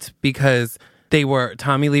leaked because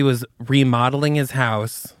Tommy Lee was remodeling his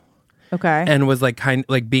house. Okay. And was like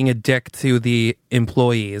being a dick to the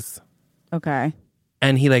employees. Okay.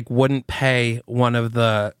 And he like wouldn't pay one of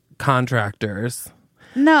the contractors.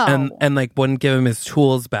 No. And like wouldn't give him his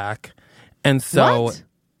tools back. And so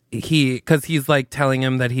because he's like telling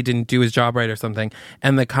him that he didn't do his job right or something.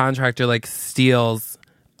 And the contractor like steals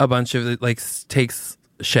a bunch of like takes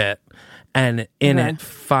shit and in it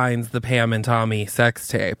finds the Pam and Tommy sex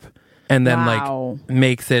tape. And then like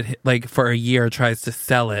makes it like for a year, tries to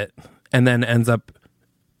sell it, and then ends up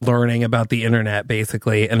learning about the internet,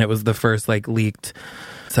 basically. And it was the first, like, leaked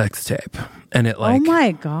sex tape. And it, like... Oh,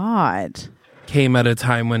 my God. Came at a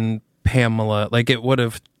time when Pamela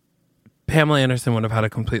Anderson would have had a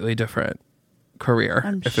completely different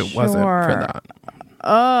career if it wasn't for that.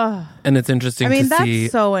 And it's interesting to see.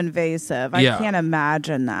 That's so invasive. I can't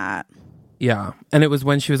imagine that. Yeah. And it was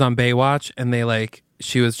when she was on Baywatch and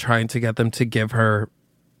she was trying to get them to give her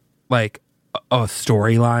like a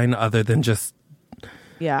storyline other than just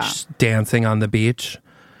dancing on the beach.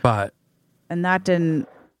 And that didn't.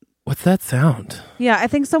 What's that sound? Yeah, I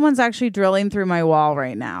think someone's actually drilling through my wall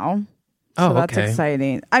right now. So that's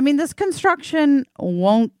exciting. I mean, this construction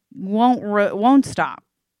won't stop.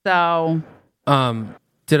 So,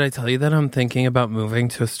 did I tell you that I'm thinking about moving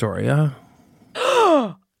to Astoria?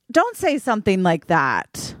 Don't say something like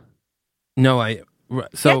that. No,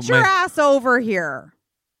 get your ass over here.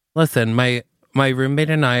 Listen, my roommate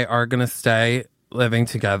and I are gonna stay living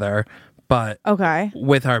together, but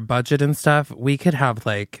with our budget and stuff, we could have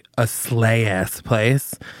like a slay ass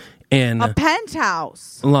place in a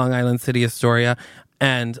penthouse, Long Island City, Astoria,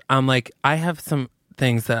 and I'm like, I have some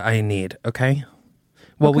things that I need. Okay,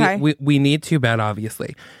 well, we need 2-bed,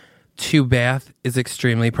 obviously. 2-bath is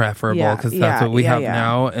extremely preferable because that's what we have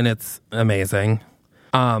now, and it's amazing.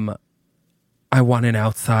 I want an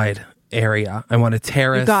outside area. I want a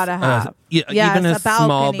terrace. You gotta have even a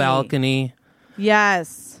small balcony.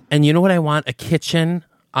 Yes. And you know what I want? A kitchen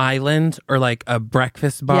island or like a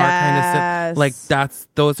breakfast bar kind of stuff. Like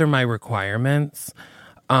those are my requirements.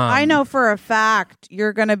 I know for a fact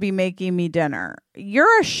you're going to be making me dinner.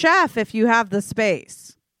 You're a chef if you have the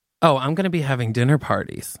space. Oh, I'm going to be having dinner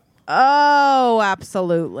parties. Oh,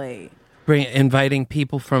 absolutely. Inviting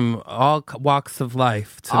people from all walks of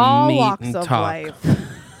life to meet and talk.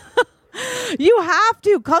 You have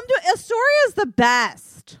to come to Astoria's the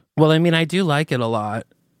best. Well, I mean, I do like it a lot.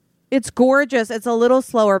 It's gorgeous. It's a little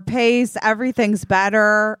slower pace. Everything's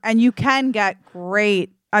better, and you can get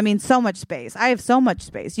so much space. I have so much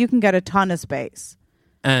space. You can get a ton of space.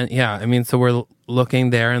 And so we're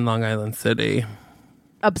looking there in Long Island City.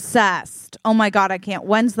 Obsessed. Oh my God, I can't.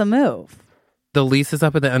 When's the move? The lease is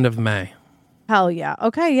up at the end of May. Hell yeah.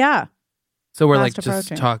 Okay, yeah. So we're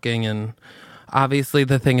just talking, and obviously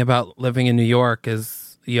the thing about living in New York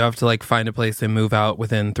is you have to like find a place and move out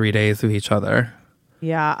within 3 days of each other.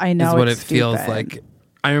 Yeah, I know. Is what it feels like.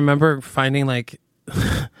 I remember finding like,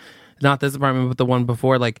 not this apartment, but the one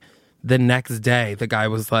before, like the next day, the guy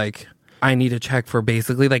was like, I need a check for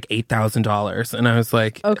basically like $8,000. And I was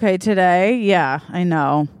like, okay, today? Yeah, I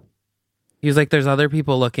know. He was like, there's other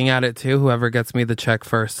people looking at it too. Whoever gets me the check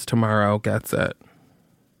first tomorrow gets it.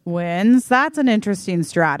 Wins. That's an interesting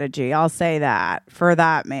strategy. I'll say that for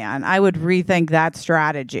that man. I would rethink that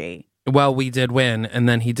strategy. Well, we did win. And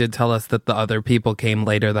then he did tell us that the other people came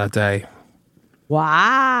later that day.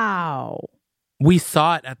 Wow. We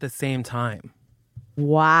saw it at the same time.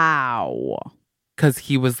 Wow. Because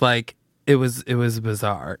he was like, it was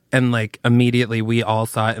bizarre. And like immediately we all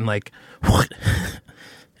saw it and like, what?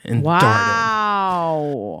 And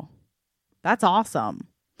wow. Darted. That's awesome.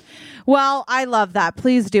 Well, I love that.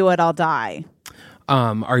 Please do it. I'll die.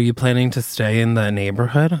 Are you planning to stay in the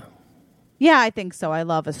neighborhood? Yeah, I think so. I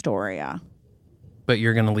love Astoria. But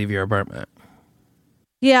you're going to leave your apartment?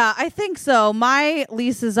 Yeah, I think so. My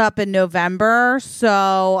lease is up in November,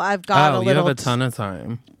 so I've got a little... you have a ton of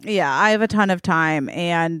time. Yeah, I have a ton of time.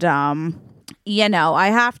 And, I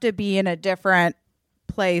have to be in a different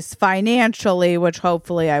place financially, which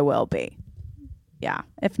hopefully I will be. Yeah.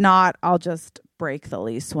 If not, I'll just break the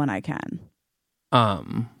lease when I can.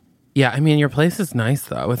 Yeah, I mean, your place is nice,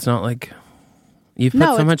 though. It's not like you've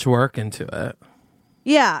put so much work into it.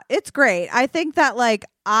 Yeah, it's great. I think that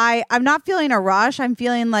I'm not feeling a rush. I'm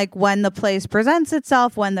feeling like when the place presents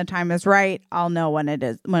itself, when the time is right, I'll know when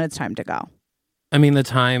it's time to go. I mean, the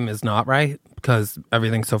time is not right because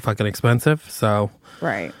everything's so fucking expensive. So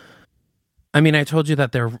right. I mean, I told you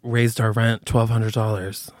that they raised our rent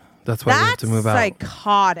 $1,200. That's why we have to move out. That's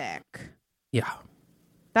psychotic. Yeah.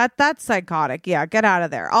 That's psychotic. Yeah, get out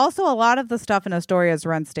of there. Also, a lot of the stuff in Astoria is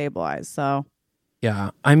rent stabilized. So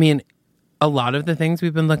yeah, I mean, a lot of the things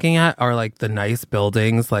we've been looking at are like the nice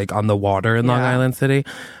buildings like on the water in Long Island City.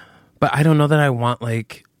 But I don't know that I want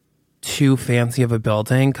like too fancy of a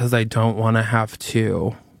building because I don't want to have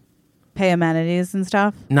to pay amenities and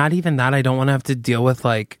stuff. Not even that. I don't want to have to deal with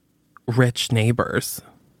like rich neighbors.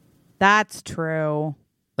 That's true.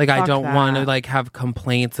 Like I don't want to like have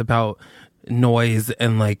complaints about noise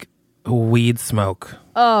and like weed smoke.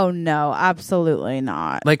 Oh no, absolutely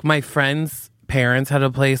not. Like my friend's parents had a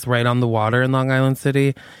place right on the water in Long Island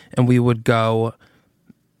City, and we would go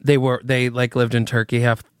they like lived in Turkey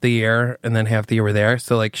half the year and then half the year were there.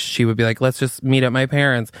 So like she would be like, let's just meet at my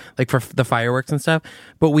parents, like for the fireworks and stuff.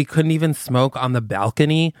 But we couldn't even smoke on the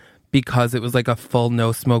balcony because it was like a full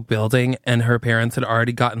no smoke building, and her parents had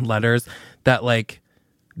already gotten letters that like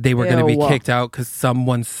they were going to be kicked out because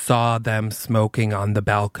someone saw them smoking on the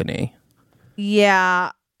balcony.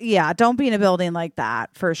 Yeah. Don't be in a building like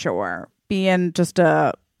that for sure. Be in just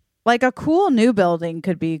a cool new building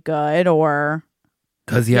could be good, or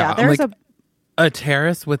because there's like, a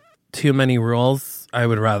terrace with too many rules. I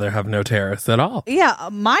would rather have no terrace at all. Yeah,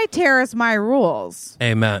 my terrace, my rules.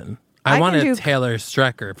 Amen. I want a Taylor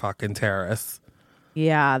Strecker fucking terrace.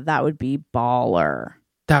 Yeah, that would be baller.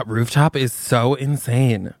 That rooftop is so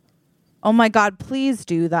insane. Oh my God, please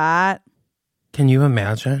do that. Can you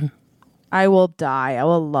imagine? I will die. I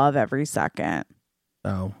will love every second.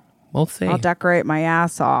 Oh, we'll see. I'll decorate my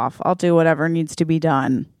ass off. I'll do whatever needs to be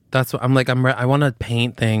done. That's what I'm like. I want to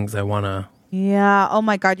paint things. I want to. Yeah. Oh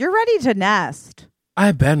my God, you're ready to nest.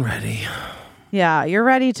 I've been ready. Yeah, you're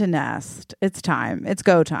ready to nest. It's time. It's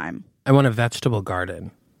go time. I want a vegetable garden.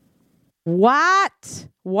 What?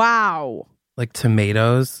 Wow. Like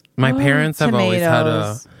tomatoes. My parents have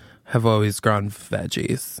always grown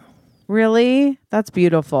veggies. Really? That's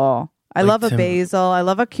beautiful. I love a basil. I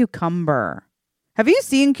love a cucumber. Have you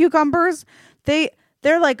seen cucumbers? They're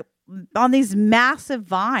like on these massive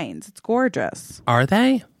vines. It's gorgeous. Are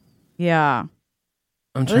they? Yeah.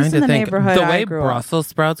 I'm trying to think. The way Brussels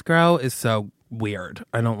sprouts grow is so weird.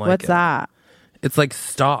 I don't like it. What's that? It's like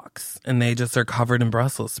stalks, and they just are covered in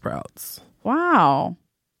Brussels sprouts. Wow.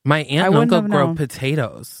 My aunt and uncle grow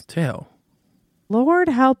potatoes, too. Lord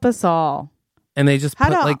help us all. And they just put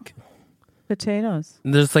like... Potatoes.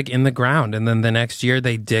 They're just like in the ground, and then the next year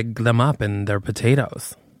they dig them up, and they're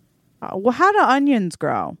potatoes. Well, how do onions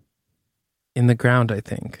grow? In the ground, I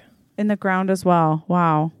think. In the ground as well.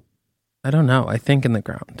 Wow. I don't know. I think in the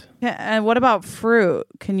ground. Yeah, and what about fruit?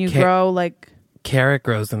 Can you grow like... Carrot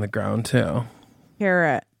grows in the ground, too.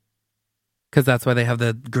 Carrot. Because that's why they have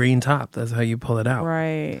the green top. That's how you pull it out.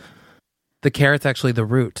 Right. The carrot's actually the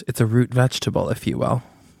root. It's a root vegetable, if you will.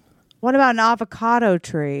 What about an avocado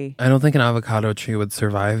tree? I don't think an avocado tree would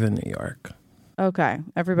survive in New York. Okay.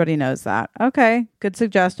 Everybody knows that. Okay. Good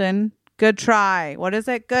suggestion. Good try. What is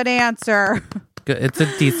it? Good answer. It's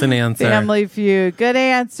a decent answer. Family Feud. Good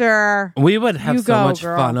answer. We would have so much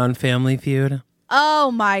fun on Family Feud.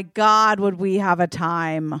 Oh my God, would we have a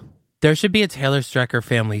time? There should be a Taylor Strecker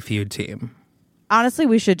Family Feud team. Honestly,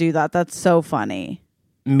 we should do that. That's so funny.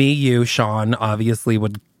 Me, you, Sean, obviously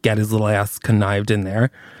would get his little ass connived in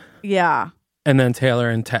there. Yeah. And then Taylor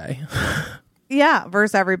and Tay. Yeah,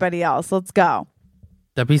 versus everybody else. Let's go.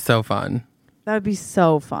 That'd be so fun. That would be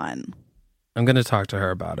so fun. I'm going to talk to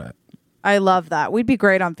her about it. I love that. We'd be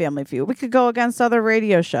great on Family Feud. We could go against other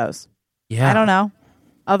radio shows. Yeah. I don't know.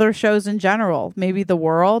 Other shows in general. Maybe the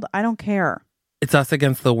world. I don't care. It's us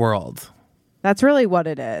against the world. That's really what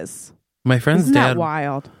it is. My friend's Isn't dad that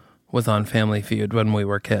wild? Was on Family Feud when we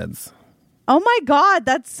were kids. Oh my God,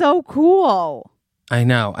 that's so cool. I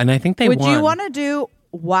know. And I think they won. Would you want to do...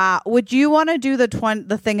 Wow. Would you want to do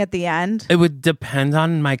the thing at the end? It would depend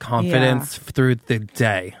on my confidence through the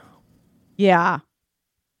day. Yeah.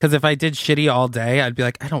 Because if I did shitty all day, I'd be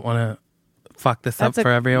like, I don't want to fuck this up for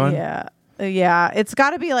everyone. Yeah. Yeah. It's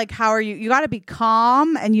got to be like, how are you? You got to be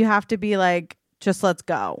calm, and you have to be like, just let's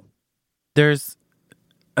go. There's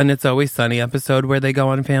an It's Always Sunny episode where they go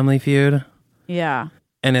on Family Feud. Yeah.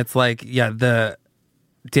 And it's like, the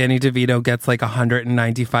Danny DeVito gets like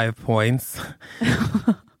 195 points.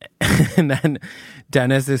 And then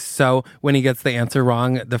Dennis is when he gets the answer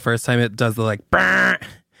wrong the first time, it does the like, Brr!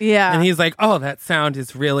 Yeah. And he's like, oh, that sound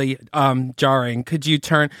is really jarring. Could you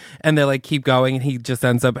turn? And they like keep going, and he just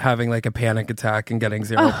ends up having like a panic attack and getting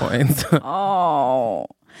 0 points. Oh,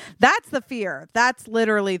 that's the fear. That's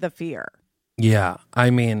literally the fear. Yeah. I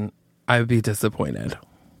mean, I would be disappointed.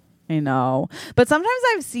 I know. But sometimes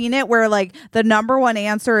I've seen it where like the number one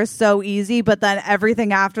answer is so easy, but then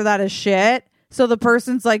everything after that is shit. So the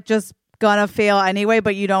person's like just gonna fail anyway,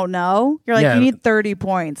 but you don't know. You're like, you need 30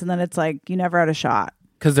 points. And then it's like, you never had a shot.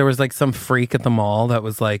 Because there was like some freak at the mall that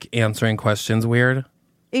was like answering questions weird.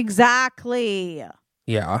 Exactly.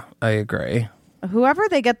 Yeah, I agree. Whoever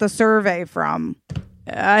they get the survey from,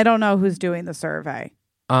 I don't know who's doing the survey.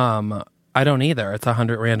 I don't either. It's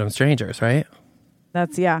 100 random strangers, right?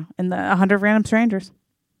 That's, and the 100 random strangers.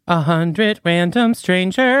 100 random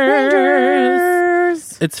strangers.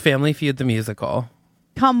 It's Family Feud the musical.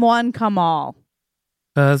 Come one, come all.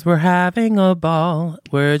 'Cause we're having a ball.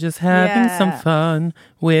 We're just having some fun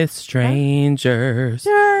with strangers.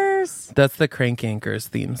 That's the Crank Anchors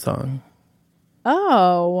theme song.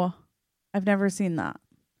 Oh, I've never seen that.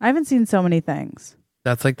 I haven't seen so many things.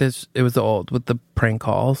 That's like this. It was old with the prank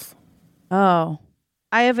calls. Oh,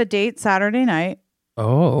 I have a date Saturday night.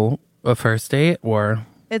 Oh, a first date or?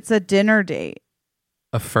 It's a dinner date.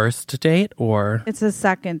 A first date or? It's a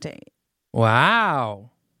second date. Wow.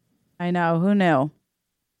 I know. Who knew?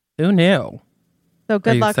 Who knew? So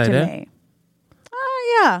good luck to me.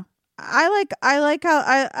 Yeah. I like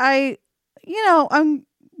how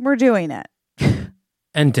we're doing it.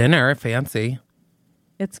 And dinner, fancy.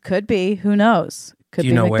 It could be. Who knows? Could Do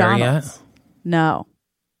you be know McDonald's. Where yet? No.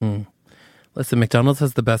 Listen, McDonald's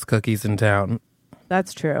has the best cookies in town.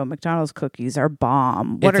 That's true. McDonald's cookies are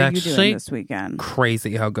bomb. What are you doing this weekend?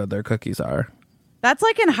 Crazy how good their cookies are. That's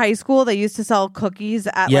like in high school. They used to sell cookies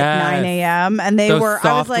at like 9 a.m. and Those were soft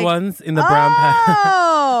I was like, ones in the brown pack.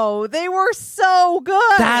 Oh, they were so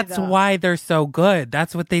good. That's why they're so good.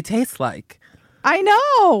 That's what they taste like. I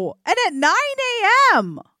know. And at 9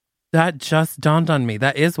 a.m. That just dawned on me.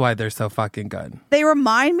 That is why they're so fucking good. They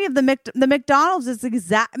remind me of the McDonald's. Is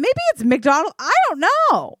exact. Maybe it's McDonald's. I don't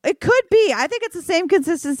know. It could be. I think it's the same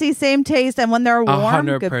consistency, same taste. And when they're warm,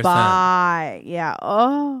 100%. Goodbye. Yeah.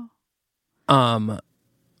 Oh.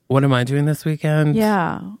 What am I doing this weekend?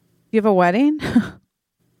 Yeah. You have a wedding?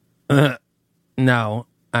 No,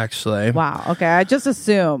 actually. Wow. Okay. I just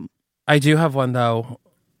assume. I do have one though.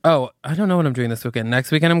 Oh, I don't know what I'm doing this weekend.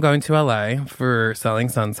 Next weekend I'm going to LA for Selling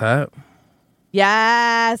Sunset.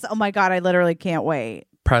 Yes. Oh my God. I literally can't wait.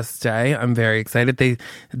 Press day. I'm very excited.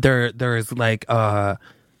 There's like a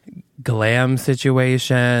glam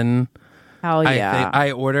situation. Hell yeah.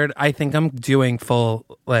 I ordered. I think I'm doing full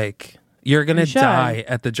like. You're gonna die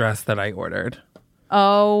at the dress that I ordered.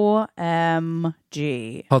 OMG.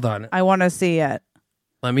 Hold on. I want to see it.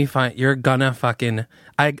 Let me find. You're gonna fucking.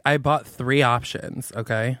 I bought 3 options.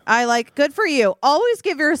 Okay. I like. Good for you. Always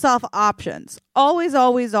give yourself options. Always,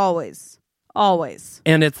 always, always, always.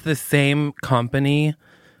 And it's the same company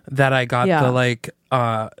that I got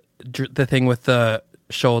the thing with the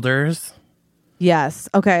shoulders. Yes.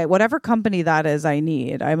 Okay. Whatever company that is, I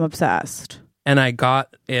need. I'm obsessed. And I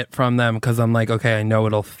got it from them because I'm like, okay, I know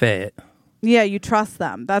it'll fit. Yeah, you trust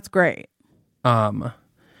them. That's great.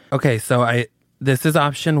 Okay, so this is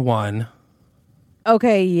option 1.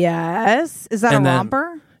 Okay, yes. Is that a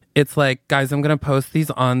romper? It's like, guys, I'm gonna post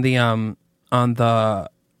these on the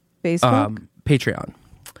Facebook? Patreon.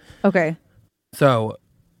 Okay. So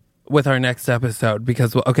with our next episode,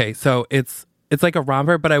 because so it's like a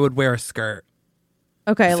romper, but I would wear a skirt.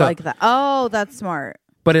 Okay, I like that. Oh, that's smart.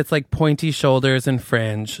 But it's like pointy shoulders and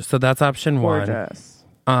fringe. So that's option 1. Gorgeous.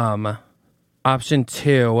 Option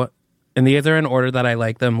 2, and these are in order that I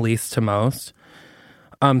like them least to most.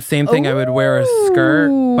 Same thing. I would wear a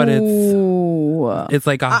skirt, but it's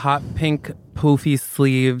like a hot pink poofy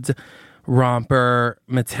sleeved romper,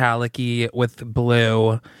 metallic-y with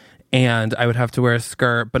blue, and I would have to wear a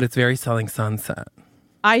skirt, but it's very Selling Sunset.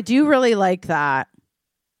 I do really like that.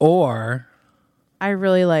 Or I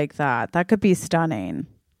really like that. That could be stunning.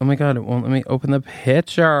 Oh my God, it won't let me open the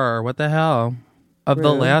picture. What the hell? Of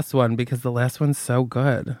the last one, because the last one's so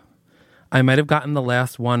good. I might have gotten the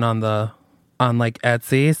last one on like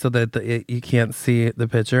Etsy so that you can't see the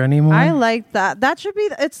picture anymore. I like that. That should be.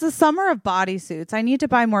 It's the summer of bodysuits. I need to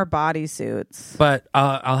buy more bodysuits. But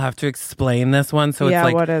I'll have to explain this one. So it's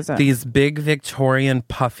like what is it? These big Victorian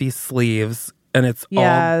puffy sleeves, and it's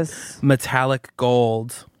all metallic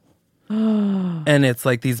gold. And it's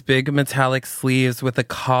like these big metallic sleeves with a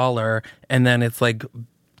collar, and then it's like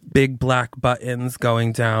big black buttons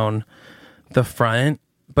going down the front,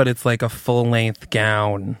 but it's like a full-length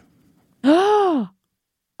gown. Oh,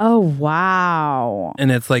 wow.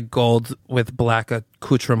 And it's like gold with black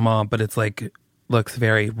accoutrement, but it's like looks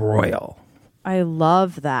very royal. I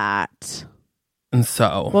love that. And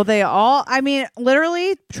so, well, they all, I mean,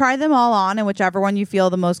 literally try them all on, and whichever one you feel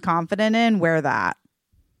the most confident in, wear that.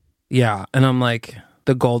 Yeah. And I'm like,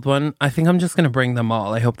 the gold one, I think I'm just going to bring them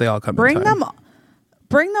all. I hope they all come in time.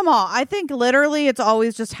 Bring them all. I think literally it's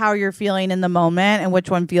always just how you're feeling in the moment and which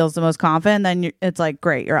one feels the most confident. Then it's like,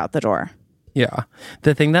 great, you're out the door. Yeah.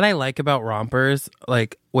 The thing that I like about rompers,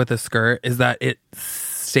 like with a skirt, is that it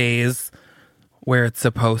stays where it's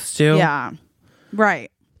supposed to. Yeah.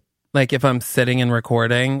 Right. Like if I'm sitting and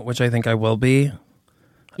recording, which I think I will be,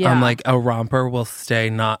 I'm like, a romper will stay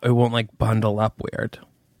it won't like bundle up weird.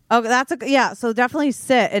 Oh, so definitely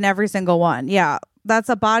sit in every single one. Yeah. That's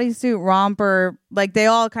a bodysuit romper. Like they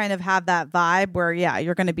all kind of have that vibe where,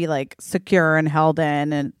 you're going to be like secure and held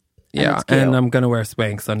in. And and I'm going to wear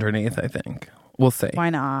Spanx underneath, I think. We'll see. Why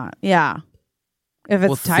not? Yeah. If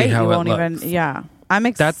it's tight, you won't even. Yeah. I'm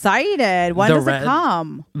excited. When does it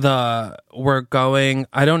come? We're going.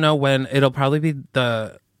 I don't know when. It'll probably be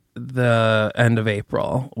the end of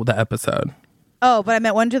April. The episode. Oh, but I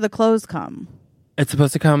meant when do the clothes come? It's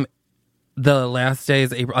supposed to come. The last day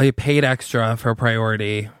is April. I paid extra for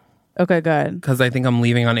priority. Okay, good. Because I think I'm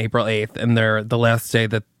leaving on April 8th, and the last day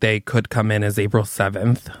that they could come in is April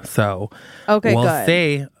 7th. So we'll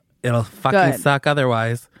see. It'll fucking suck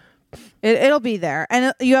otherwise. It'll be there,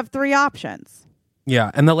 and you have 3 options.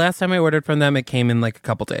 Yeah, and the last time I ordered from them, it came in like a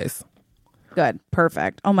couple days. Good,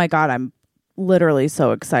 perfect. Oh my God, I'm literally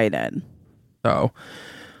so excited. So,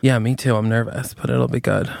 yeah, me too. I'm nervous, but it'll be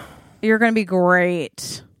good. You're gonna be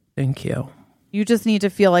great. Thank you. You just need to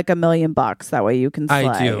feel like $1 million. That way you can slay.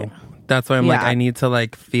 I do. That's why I'm like, I need to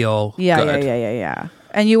like feel good. Yeah.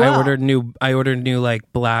 And you will. I ordered new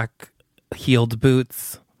like black heeled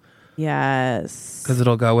boots. Yes. Because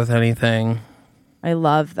it'll go with anything. I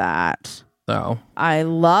love that. So. I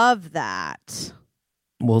love that.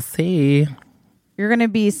 We'll see. You're going to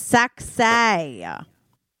be sexy.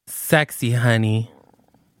 Sexy, honey.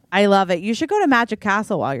 I love it. You should go to Magic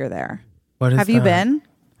Castle while you're there. What is Have you been?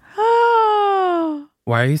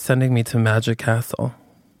 Why are you sending me to Magic Castle?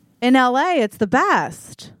 In LA, it's the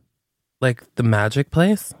best. Like the magic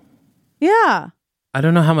place? Yeah. I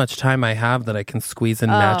don't know how much time I have that I can squeeze in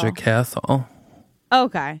Magic Castle.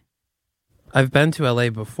 Okay. I've been to LA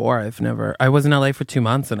before. I was in LA for 2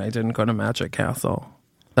 months and I didn't go to Magic Castle.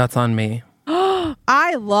 That's on me.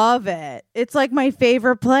 I love it. It's like my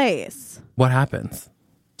favorite place. What happens?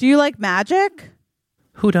 Do you like magic?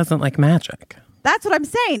 Who doesn't like magic? That's what I'm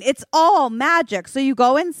saying. It's all magic. So you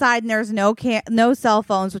go inside and there's no cell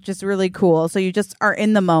phones, which is really cool. So you just are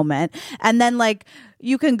in the moment. And then like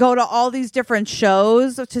you can go to all these different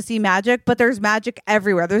shows to see magic, but there's magic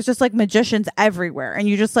everywhere. There's just like magicians everywhere. And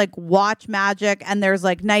you just like watch magic and there's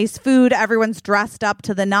like nice food. Everyone's dressed up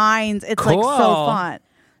to the nines. It's cool. like so fun.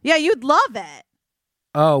 Yeah, you'd love it.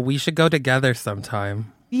 Oh, we should go together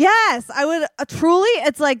sometime. Yes, I would. Truly,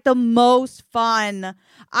 it's like the most fun.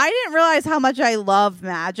 I didn't realize how much I love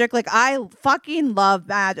magic. Like, I fucking love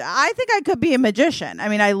magic. I think I could be a magician. I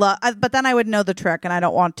mean, but then I would know the trick, and I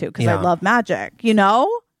don't want to because I love magic, you know?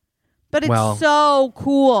 But it's so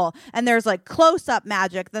cool. And there's like close-up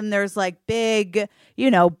magic. Then there's like big,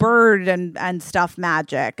 bird and stuff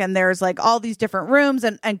magic. And there's like all these different rooms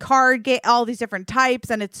and card game, all these different types.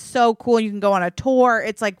 And it's so cool. You can go on a tour.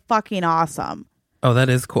 It's like fucking awesome. Oh, that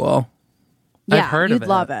is cool. Yeah, I've heard of it. You'd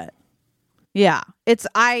love it. Yeah,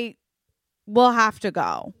 I will have to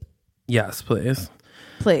go. Yes, please.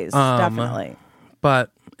 Please, definitely.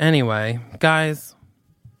 But anyway, guys,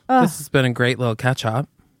 this has been a great little catch up.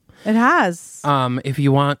 It has. If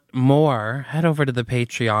you want more, head over to the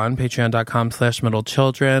Patreon,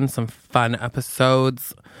 patreon.com/middlechildren. Some fun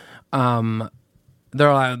episodes.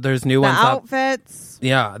 There's new ones. The outfits.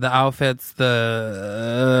 Yeah, the outfits,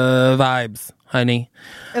 the vibes, honey.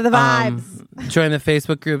 The vibes. Join the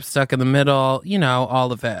Facebook group, Stuck in the Middle,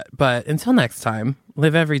 all of it. But until next time,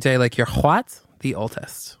 live every day like you're what? The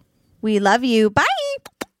oldest. We love you. Bye.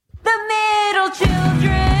 The Middle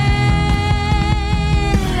Children.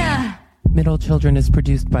 Middle Children is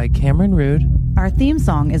produced by Cameron Rood. Our theme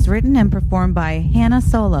song is written and performed by Hannah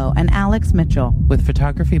Solo and Alex Mitchell. With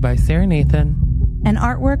photography by Sarah Nathan. And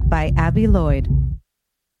artwork by Abby Lloyd.